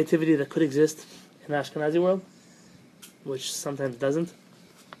the creativity that could exist in the Ashkenazi world, which sometimes doesn't.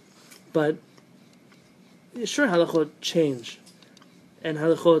 But sure, halachot change. And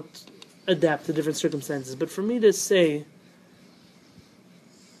halachot, adapt to different circumstances. But for me to say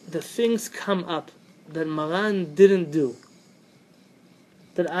the things come up that Maran didn't do,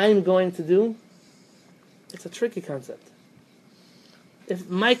 that I'm going to do, it's a tricky concept. If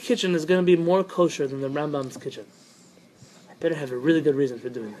my kitchen is going to be more kosher than the Rambam's kitchen, I better have a really good reason for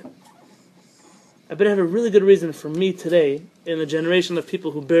doing that. I better have a really good reason for me today, in a generation of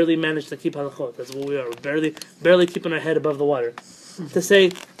people who barely manage to keep halachot, that's what we are, we're barely keeping our head above the water, to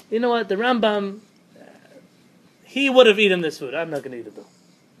say, you know what, the Rambam, he would have eaten this food, I'm not going to eat it though.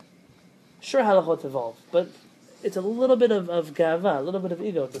 Sure, halachot evolve, but it's a little bit of gava, a little bit of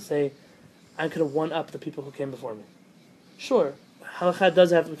ego to say, I could have won up the people who came before me. Sure, halakha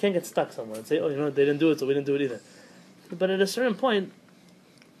does have, we can't get stuck somewhere and say, oh, you know what, they didn't do it, so we didn't do it either. But at a certain point,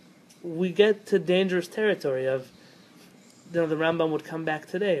 we get to dangerous territory of, you know, the Rambam would come back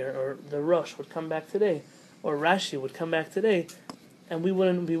today, or the Rosh would come back today, or Rashi would come back today, and we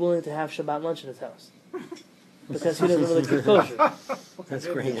wouldn't be willing to have Shabbat lunch in his house. Because he doesn't really keep kosher. That's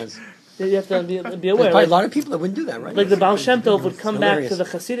great. You have to be aware. There's probably a lot of people that wouldn't do that, right? Like the Baal Shem Tov would come back hilarious. to the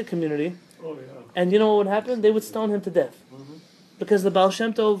Hasidic community, and you know what would happen? They would stone him to death. Because the Baal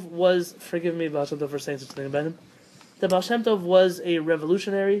Shem Tov was, forgive me, Baal Shem Tov, for saying such a thing about him, the Baal Shem Tov was a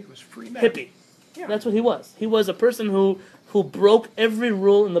revolutionary hippie. Yeah. That's what he was. He was a person who broke every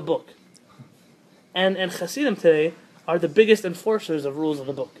rule in the book. And Hasidim today are the biggest enforcers of rules in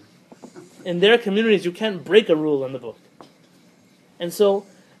the book. In their communities, you can't break a rule in the book. And so,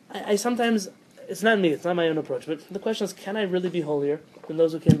 I sometimes, it's not me, it's not my own approach, but the question is, can I really be holier than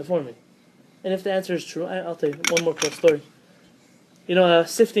those who came before me? And if the answer is true, I'll tell you one more quick story. You know,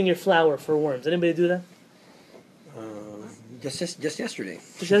 sifting your flour for worms. Anybody do that? Just yesterday.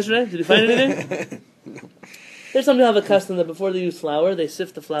 Just yesterday? Did you find anything? There's some people who have a custom that before they use flour, they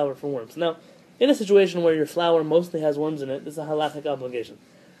sift the flour for worms. Now, in a situation where your flour mostly has worms in it, it's a halachic obligation.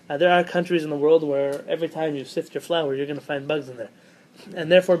 There are countries in the world where every time you sift your flour, you're going to find bugs in there.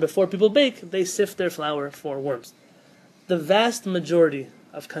 And therefore, before people bake, they sift their flour for worms. The vast majority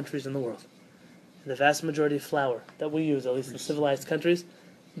of countries in the world, the vast majority of flour that we use, at least in civilized countries,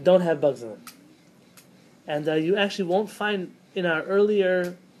 don't have bugs in it. And you actually won't find in our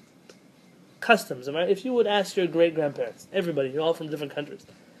earlier customs, right? If you would ask your great-grandparents, everybody, you're all from different countries,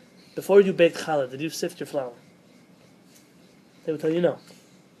 before you baked challah, did you sift your flour? They would tell you no.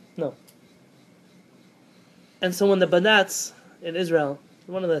 No. And so when the Badatz in Israel,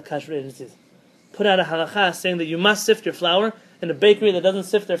 one of the kashrut agencies, put out a halakha saying that you must sift your flour, in a bakery that doesn't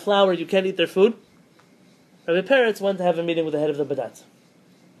sift their flour, you can't eat their food, Rabbi Peretz went to have a meeting with the head of the Badatz.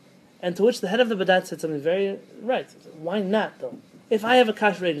 And to which the head of the Badatz said something very right. Why not, though? If I have a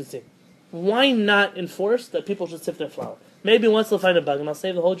kashrut agency, why not enforce that people should sift their flour? Maybe once they'll find a bug and I'll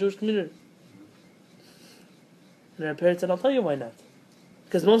save the whole Jewish community. And Rabbi Peretz said, I'll tell you why not.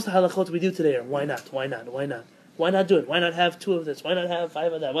 Because most of the halachot we do today are why not, why not, why not? Why not do it? Why not have 2 of this? Why not have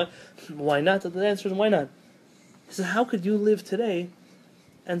 5 of that? Why not? The answer is why not. He said, how could you live today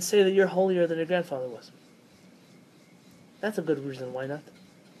and say that you're holier than your grandfather was? That's a good reason, why not?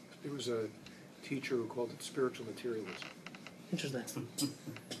 There was a teacher who called it spiritual materialism. Interesting. You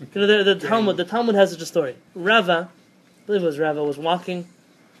know, the Talmud has such a story. Rava, I believe it was Rava, was walking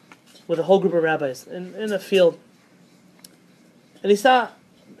with a whole group of rabbis in a field. And he saw,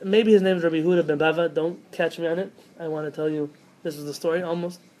 maybe his name is Rabbi Yehuda ben Bava, don't catch me on it. I want to tell you, this is the story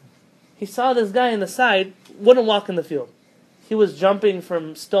almost. He saw this guy on the side, wouldn't walk in the field. He was jumping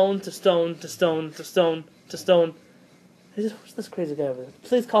from stone to stone to stone to stone to stone. He said, who's this crazy guy over there?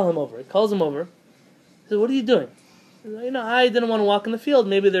 Please call him over. He calls him over. He said, what are you doing? He said, I didn't want to walk in the field.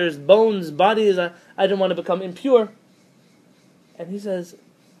 Maybe there's bones, bodies. I didn't want to become impure. And he says,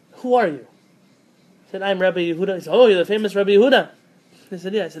 who are you? He said, I'm Rabbi Yehuda. He said, oh, you're the famous Rabbi Yehuda. He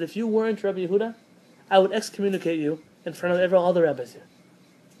said, yeah. I said, if you weren't Rabbi Yehuda, I would excommunicate you in front of all the rabbis here.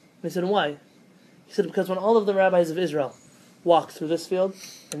 And he said, why? He said, because when all of the rabbis of Israel walk through this field,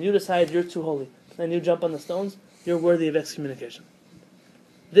 and you decide you're too holy, and you jump on the stones, you're worthy of excommunication.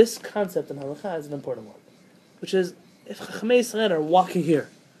 This concept in halakha is an important one, which is, if Chachamei Yisrael are walking here,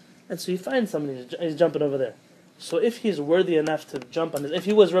 and so you find somebody, he's jumping over there, so if he's worthy enough to jump on this, if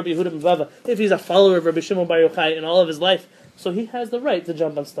he was Rabbi Yehuda ben Bava, if he's a follower of Rabbi Shimon Bar Yochai in all of his life, so he has the right to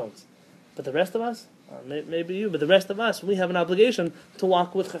jump on stones. But the rest of us, maybe you, but the rest of us, we have an obligation to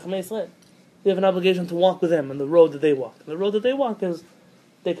walk with Chachamei Yisrael. We have an obligation to walk with them on the road that they walk. And the road that they walk is,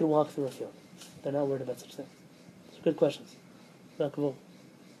 they can walk through a field. They're not worried about such things. Those are good questions. I don't know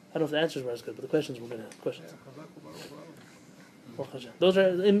if the answers were as good, but the questions were good questions. Those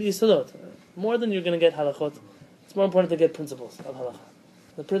are in Yisodot. More than you're going to get halachot, it's more important to get principles of halakha.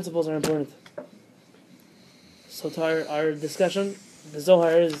 The principles are important. So to our discussion, The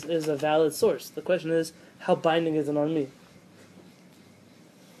Zohar is a valid source. The question is, how binding is it on me?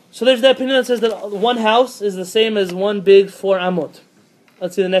 So there's the opinion that says that one house is the same as one big 4 amot.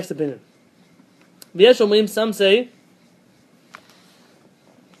 Let's see the next opinion. Some say,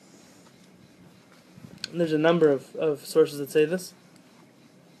 and there's a number of sources that say this,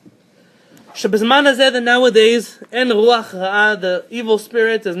 that nowadays, the evil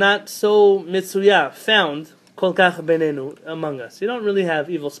spirit is not so mitsuya, found, kol kach benenu, among us. You don't really have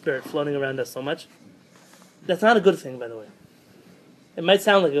evil spirit floating around us so much. That's not a good thing, by the way. It might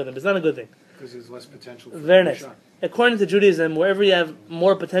sound like a good thing, but it's not a good thing. Because there's less potential for Very nice. Shah. According to Judaism, wherever you have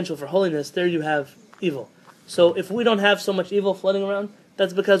more potential for holiness, there you have evil. So if we don't have so much evil floating around,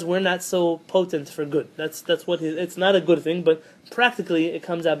 that's because we're not so potent for good. That's what it's not a good thing, but practically it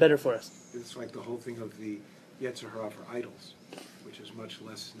comes out better for us. It's like the whole thing of the Yetzer Hara for idols, which is much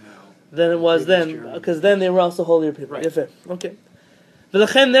less now Than it was then, because then they were also holier people. Right. Yefeh. Okay.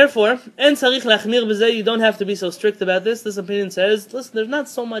 Therefore, you don't have to be so strict about this. This opinion says, listen, there's not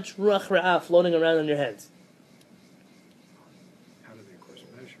so much ruach ra'ah floating around on your hands. How do they, of course,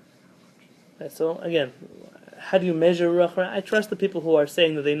 measure how much? Right, so again, how do you measure ruach ra'ah? I trust the people who are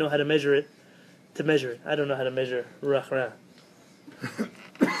saying that they know how to measure it. I don't know how to measure ruach ra'ah.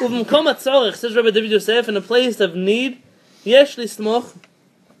 Says Rabbi David Yosef, in a place of need, yesh lismoch,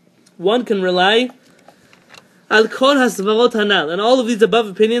 one can rely al kol hasvarot hanal, and all of these above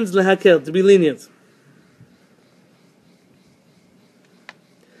opinions lehakel, to be lenient.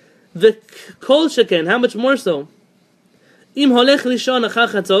 The kol sheken, how much more so? Im holech lishon achar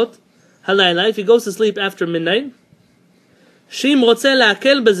chatzot halayla, if he goes to sleep after midnight, shim rotze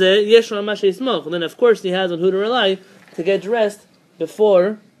lehakel b'zeh yesh lo ma sheismoch, then of course he has on who to rely to get dressed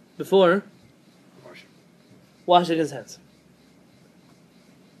before washing his hands.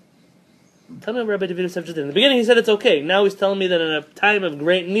 Tell me what Rabbi David Yosef just did. In the beginning he said it's okay. Now he's telling me that in a time of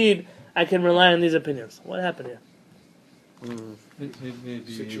great need, I can rely on these opinions. What happened here? Maybe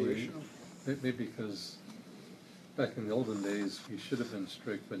Situational. Maybe because back in the olden days we should have been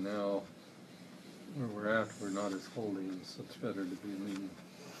strict, but now where we're at, we're not as holy, and so it's better to be lenient.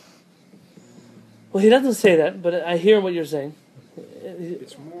 Well, he doesn't say that, but I hear what you're saying.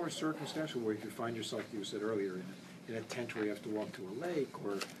 It's more circumstantial where if you find yourself, you said earlier, in a tent where you have to walk to a lake,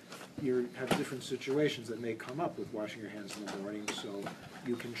 or you have different situations that may come up with washing your hands in the morning, so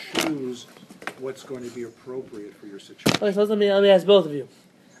you can choose what's going to be appropriate for your situation. Okay, so let me ask both of you.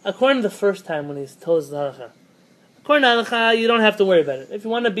 According to the first time when he told us the halacha, according to halacha, you don't have to worry about it. If you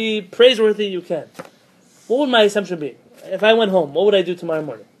want to be praiseworthy, you can. What would my assumption be? If I went home, what would I do tomorrow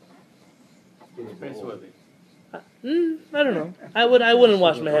morning? It's praiseworthy. I don't know. I wouldn't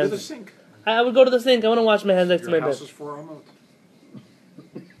wash my Go to the hands. sink. I would go to the sink. I wouldn't wash my hands next to my Your house bed. is 4 amot.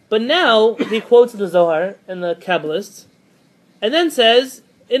 But now he quotes the Zohar and the Kabbalists, and then says,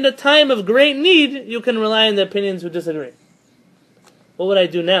 in a time of great need, you can rely on the opinions who disagree. What would I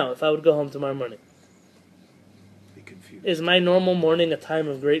do now if I would go home tomorrow morning? Be confused. Is my normal morning a time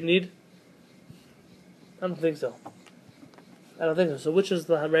of great need? I don't think so. So which is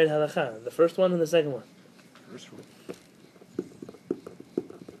the right halakha? The first one and the second one? First one.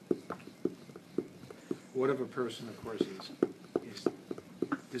 What if a person, of course,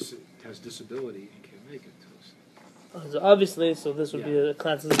 has disability and can't make it to us? So obviously, this would be a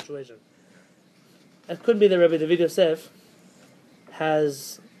classic situation. It could be that Rabbi David Yosef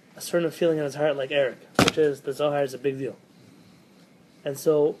has a certain feeling in his heart like Eric, which is the Zohar is a big deal. And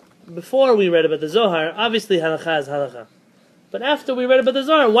so, before we read about the Zohar, obviously halakha is halakha. But after we read about the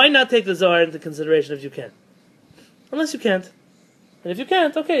Zohar, why not take the Zohar into consideration if you can? Unless you can't. And if you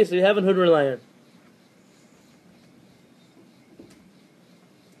can't, okay, so you have an who to rely on.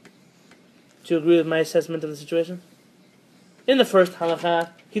 Do you agree with my assessment of the situation? In the first halakha,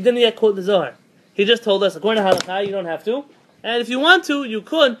 he didn't yet quote the Zohar. He just told us, according to halakha, you don't have to. And if you want to, you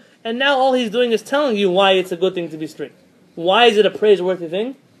could. And now all he's doing is telling you why it's a good thing to be strict. Why is it a praiseworthy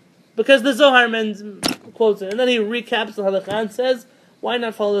thing? Because the Zohar quotes it. And then he recaps the halakha and says, why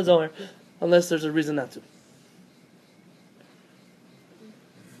not follow the Zohar? Unless there's a reason not to.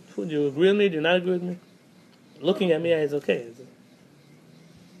 Do you agree with me? Do you not agree with me? Looking at me, it's okay.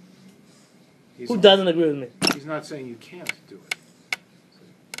 Who doesn't agree with me? He's not saying you can't do it.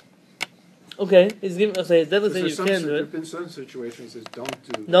 Okay, he's definitely saying you can do There it. have been some situations that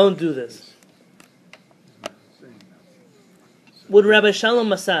Don't do this. He's not saying that. So- Would Rabbi Shalom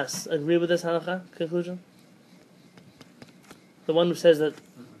Masas agree with this halakha conclusion? The one who says that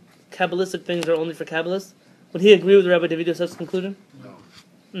Kabbalistic things are only for Kabbalists? Would he agree with Rabbi David Yosef's conclusion?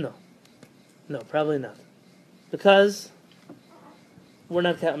 No. No, probably not. Because we're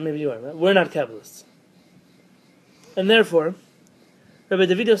not, maybe you are, right? We're not Kabbalists. And therefore, Rabbi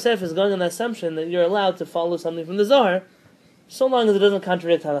David Yosef is going on the assumption that you're allowed to follow something from the Zohar, so long as it doesn't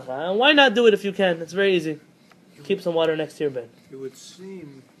contradict halakha. And why not do it if you can? It's very easy. Keep some water next to your bed. It would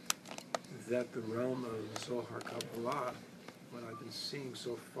seem that the realm of Zohar Kabbalah, what I've been seeing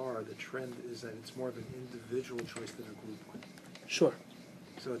so far, the trend is that it's more of an individual choice than a group one. Sure.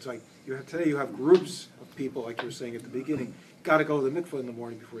 So it's like today you have groups of people, like you were saying at the beginning. Got to go to the mikveh in the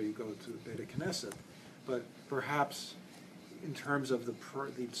morning before you go to the Beit Knesset. But perhaps, in terms of the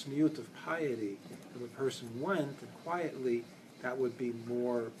tzniut of piety, if a person went and quietly, that would be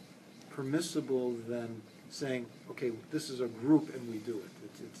more permissible than saying, okay, this is a group and we do it.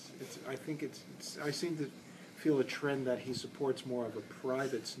 I seem to feel a trend that he supports more of a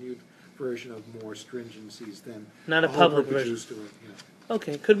private tzniut version of more stringencies than not a public version. Doing,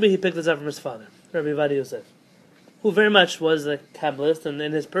 Okay, could be he picked this up from his father, Rabbi Vadi Yosef, who very much was a Kabbalist and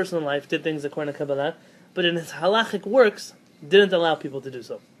in his personal life did things according to Kabbalah, but in his halachic works didn't allow people to do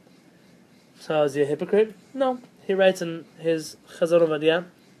so. So is he a hypocrite? No. He writes in his Chazon Ovadia,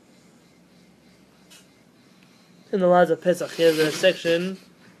 in the laws of Pesach, he has a section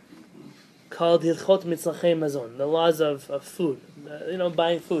called Hilchot Mitzlachei Mazon, the laws of food,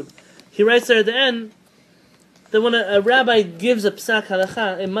 buying food. He writes there at the end that when a rabbi gives a psak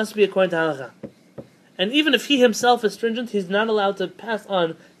halacha, it must be according to halacha. And even if he himself is stringent, he's not allowed to pass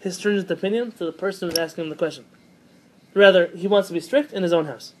on his stringent opinion to the person who's asking him the question. Rather, he wants to be strict in his own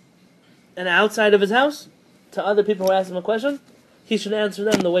house. And outside of his house, to other people who ask him a question, he should answer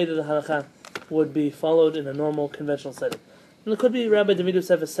them the way that the halakha would be followed in a normal, conventional setting. And it could be Rabbi David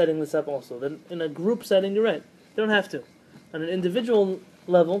Yosef is setting this up also. That in a group setting, you're right. You don't have to. On an individual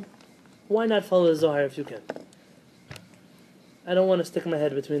level, why not follow the Zohar if you can? I don't want to stick my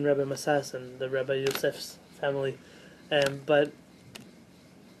head between Rabbi Masas and the Rabbi Yosef's family, but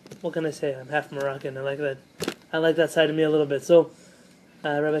what can I say? I'm half Moroccan. I like that. I like that side of me a little bit. So,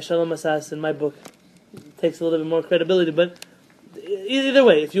 Rabbi Shalom Masas, in my book, takes a little bit more credibility. But either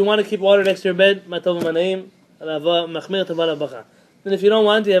way, if you want to keep water next to your bed, matov manaim, machmir tavala bacha. And if you don't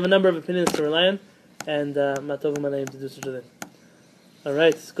want, you have a number of opinions to rely on, and matov manaim to do such a thing. All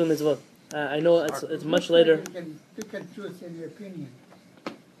right, it's good mitzvot. I know it's much later. You can pick and choose any opinion.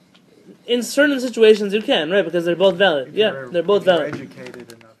 In certain situations, you can, right? Because they're both valid. Yeah, they're both valid.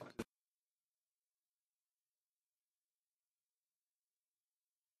 Educated enough.